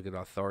like we look at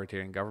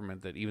authoritarian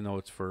government that even though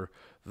it's for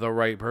the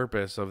right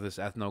purpose of this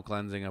ethno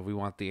cleansing of we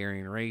want the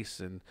Aryan race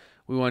and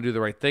we want to do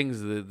the right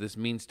things, this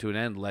means to an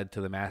end led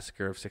to the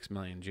massacre of 6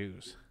 million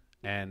Jews.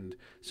 And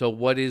so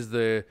what is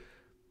the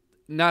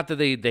not that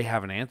they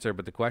have an answer,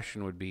 but the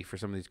question would be for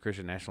some of these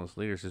Christian nationalist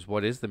leaders is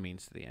what is the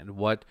means to the end?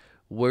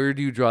 Where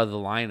do you draw the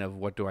line of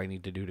what do I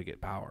need to do to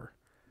get power?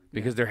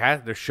 Because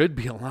there should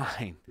be a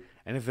line,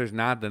 and if there's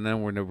not,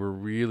 then we're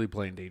really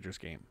playing dangerous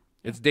game.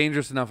 It's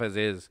dangerous enough as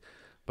is,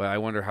 but I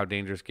wonder how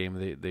dangerous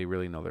game they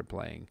really know they're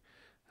playing.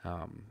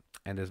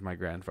 And as my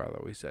grandfather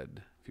always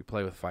said, if you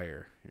play with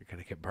fire, you're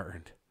gonna get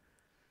burned.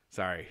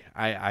 Sorry,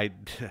 I've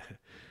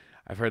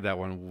heard that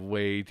one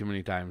way too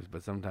many times,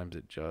 but sometimes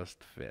it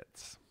just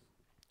fits.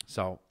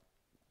 So,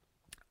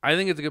 I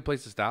think it's a good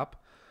place to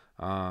stop.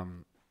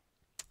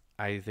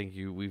 I think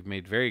we've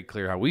made very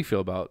clear how we feel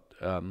about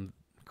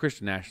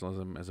Christian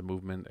nationalism as a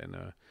movement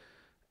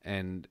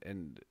and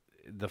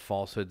the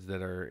falsehoods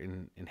that are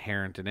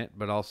inherent in it,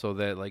 but also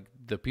that like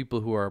the people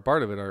who are a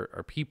part of it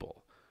are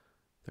people.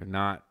 They're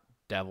not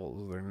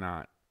devils. They're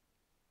not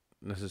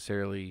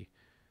necessarily,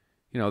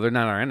 they're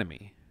not our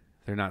enemy.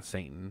 They're not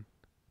Satan.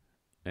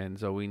 And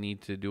so we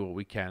need to do what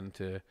we can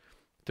to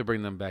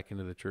bring them back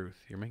into the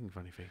truth. You're making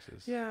funny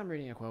faces. Yeah, I'm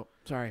reading a quote.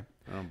 Sorry.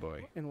 Oh,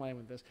 boy. In line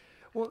with this.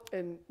 Well,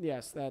 and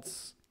yes,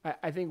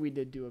 I think we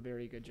did do a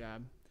very good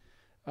job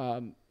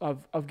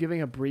of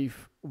giving a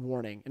brief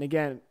warning. And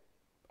again,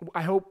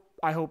 I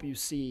hope you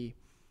see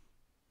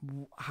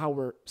how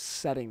we're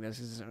setting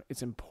this.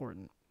 It's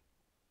important.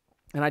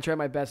 And I tried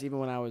my best, even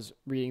when I was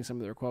reading some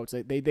of their quotes.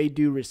 They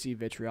do receive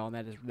vitriol, and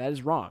that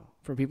is wrong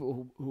from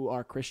people who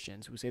are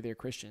Christians, who say they're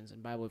Christians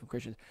and Bible-believing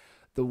Christians.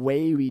 The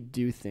way we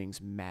do things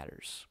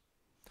matters.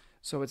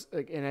 So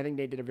and I think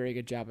they did a very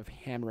good job of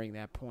hammering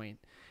that point.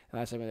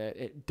 And that's something that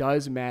it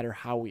does matter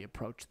how we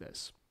approach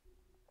this.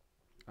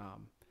 I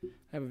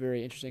have a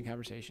very interesting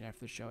conversation after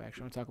the show.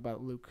 Actually, I want to talk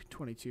about Luke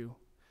 22.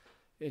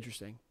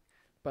 Interesting,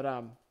 but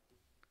I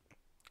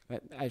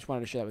just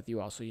wanted to share that with you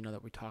all, so you know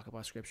that we talk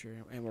about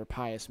Scripture and we're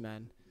pious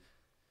men.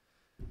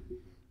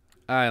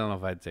 I don't know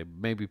if I'd say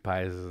maybe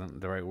pious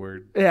isn't the right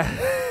word.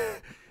 Yeah.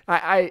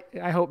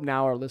 I hope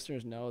now our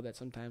listeners know that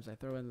sometimes I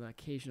throw in the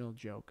occasional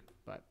joke,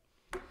 but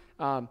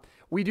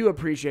we do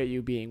appreciate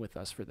you being with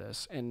us for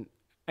this. And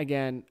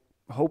again,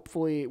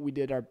 hopefully we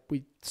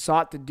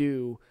sought to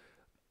do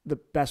the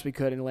best we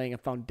could in laying a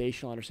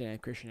foundational understanding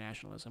of Christian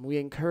nationalism. We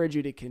encourage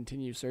you to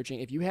continue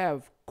searching. If you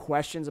have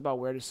questions about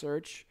where to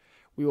search,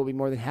 we will be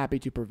more than happy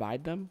to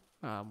provide them.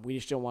 We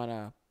just don't want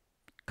to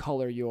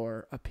color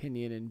your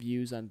opinion and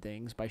views on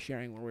things by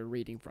sharing where we're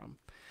reading from.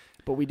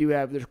 But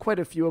there's quite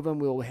a few of them.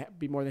 We'll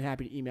be more than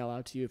happy to email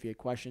out to you if you have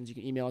questions. You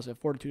can email us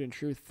at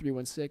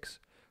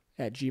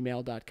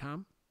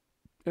fortitudeandtruth316@gmail.com.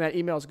 And that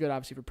email is good,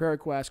 obviously, for prayer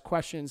requests,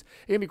 questions.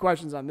 It can be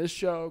questions on this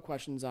show,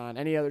 questions on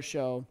any other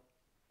show,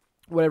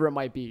 whatever it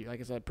might be.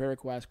 Like I said, prayer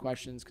requests,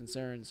 questions,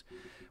 concerns.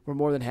 We're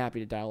more than happy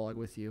to dialogue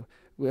with you.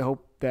 We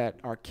hope that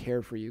our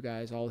care for you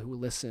guys, all who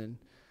listen,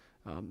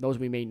 those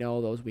we may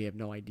know, those we have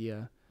no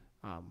idea,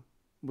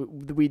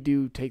 we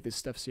do take this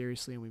stuff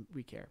seriously and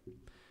we care.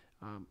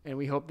 And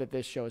we hope that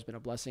this show has been a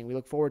blessing. We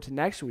look forward to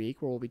next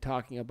week where we'll be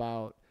talking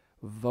about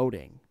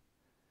voting.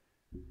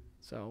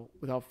 So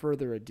without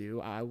further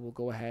ado, I will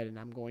go ahead and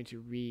I'm going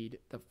to read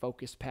the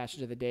focused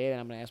passage of the day, and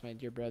I'm going to ask my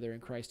dear brother in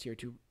Christ here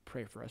to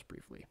pray for us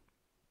briefly.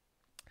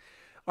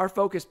 Our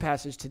focused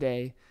passage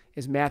today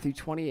is Matthew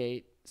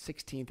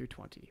 28:16 through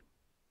 20.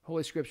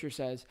 Holy Scripture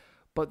says,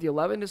 "But the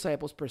 11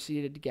 disciples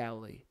proceeded to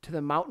Galilee, to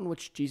the mountain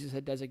which Jesus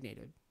had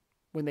designated.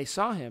 When they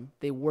saw him,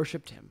 they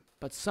worshipped him,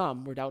 but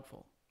some were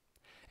doubtful.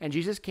 And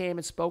Jesus came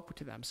and spoke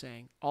to them,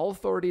 saying, 'All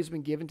authority has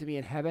been given to me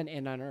in heaven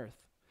and on earth.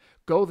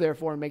 Go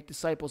therefore and make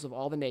disciples of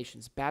all the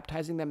nations,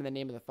 baptizing them in the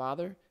name of the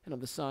Father and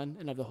of the Son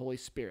and of the Holy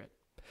Spirit,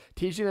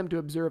 teaching them to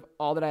observe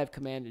all that I have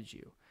commanded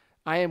you.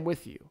 I am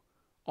with you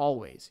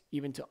always,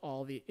 even to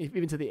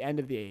the end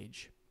of the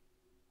age.'"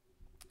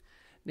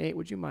 Nate,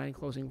 would you mind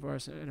closing for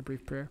us in a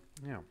brief prayer?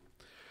 Yeah.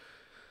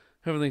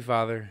 Heavenly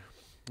Father,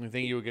 we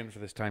thank you again for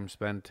this time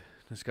spent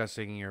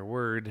discussing your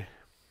word,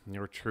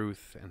 your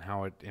truth, and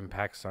how it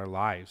impacts our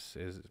lives,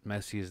 as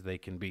messy as they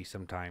can be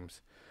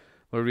sometimes.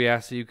 Lord, we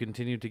ask that you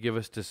continue to give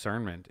us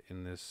discernment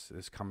in this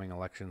coming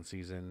election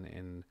season,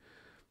 in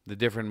the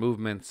different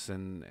movements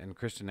and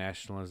Christian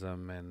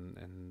nationalism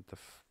and the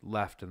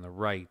left and the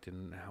right,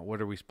 and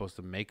what are we supposed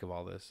to make of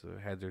all this,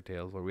 heads or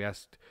tails. Lord, we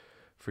ask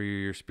for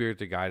your Spirit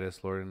to guide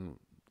us, Lord, and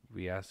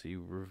we ask that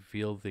you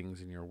reveal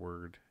things in your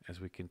word as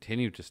we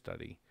continue to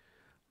study,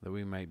 that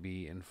we might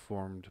be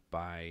informed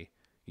by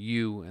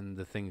you and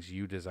the things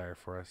you desire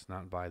for us,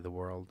 not by the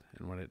world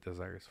and what it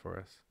desires for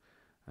us.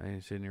 And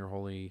it's in your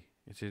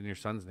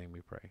Son's name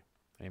we pray.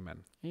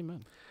 Amen.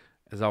 Amen.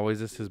 As always,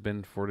 this has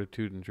been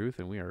Fortitude and Truth,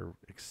 and we are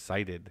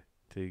excited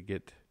to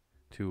get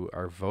to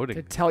our to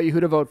voting tell you who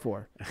to vote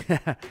for.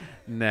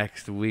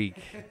 next week.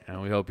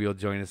 And we hope you'll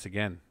join us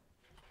again.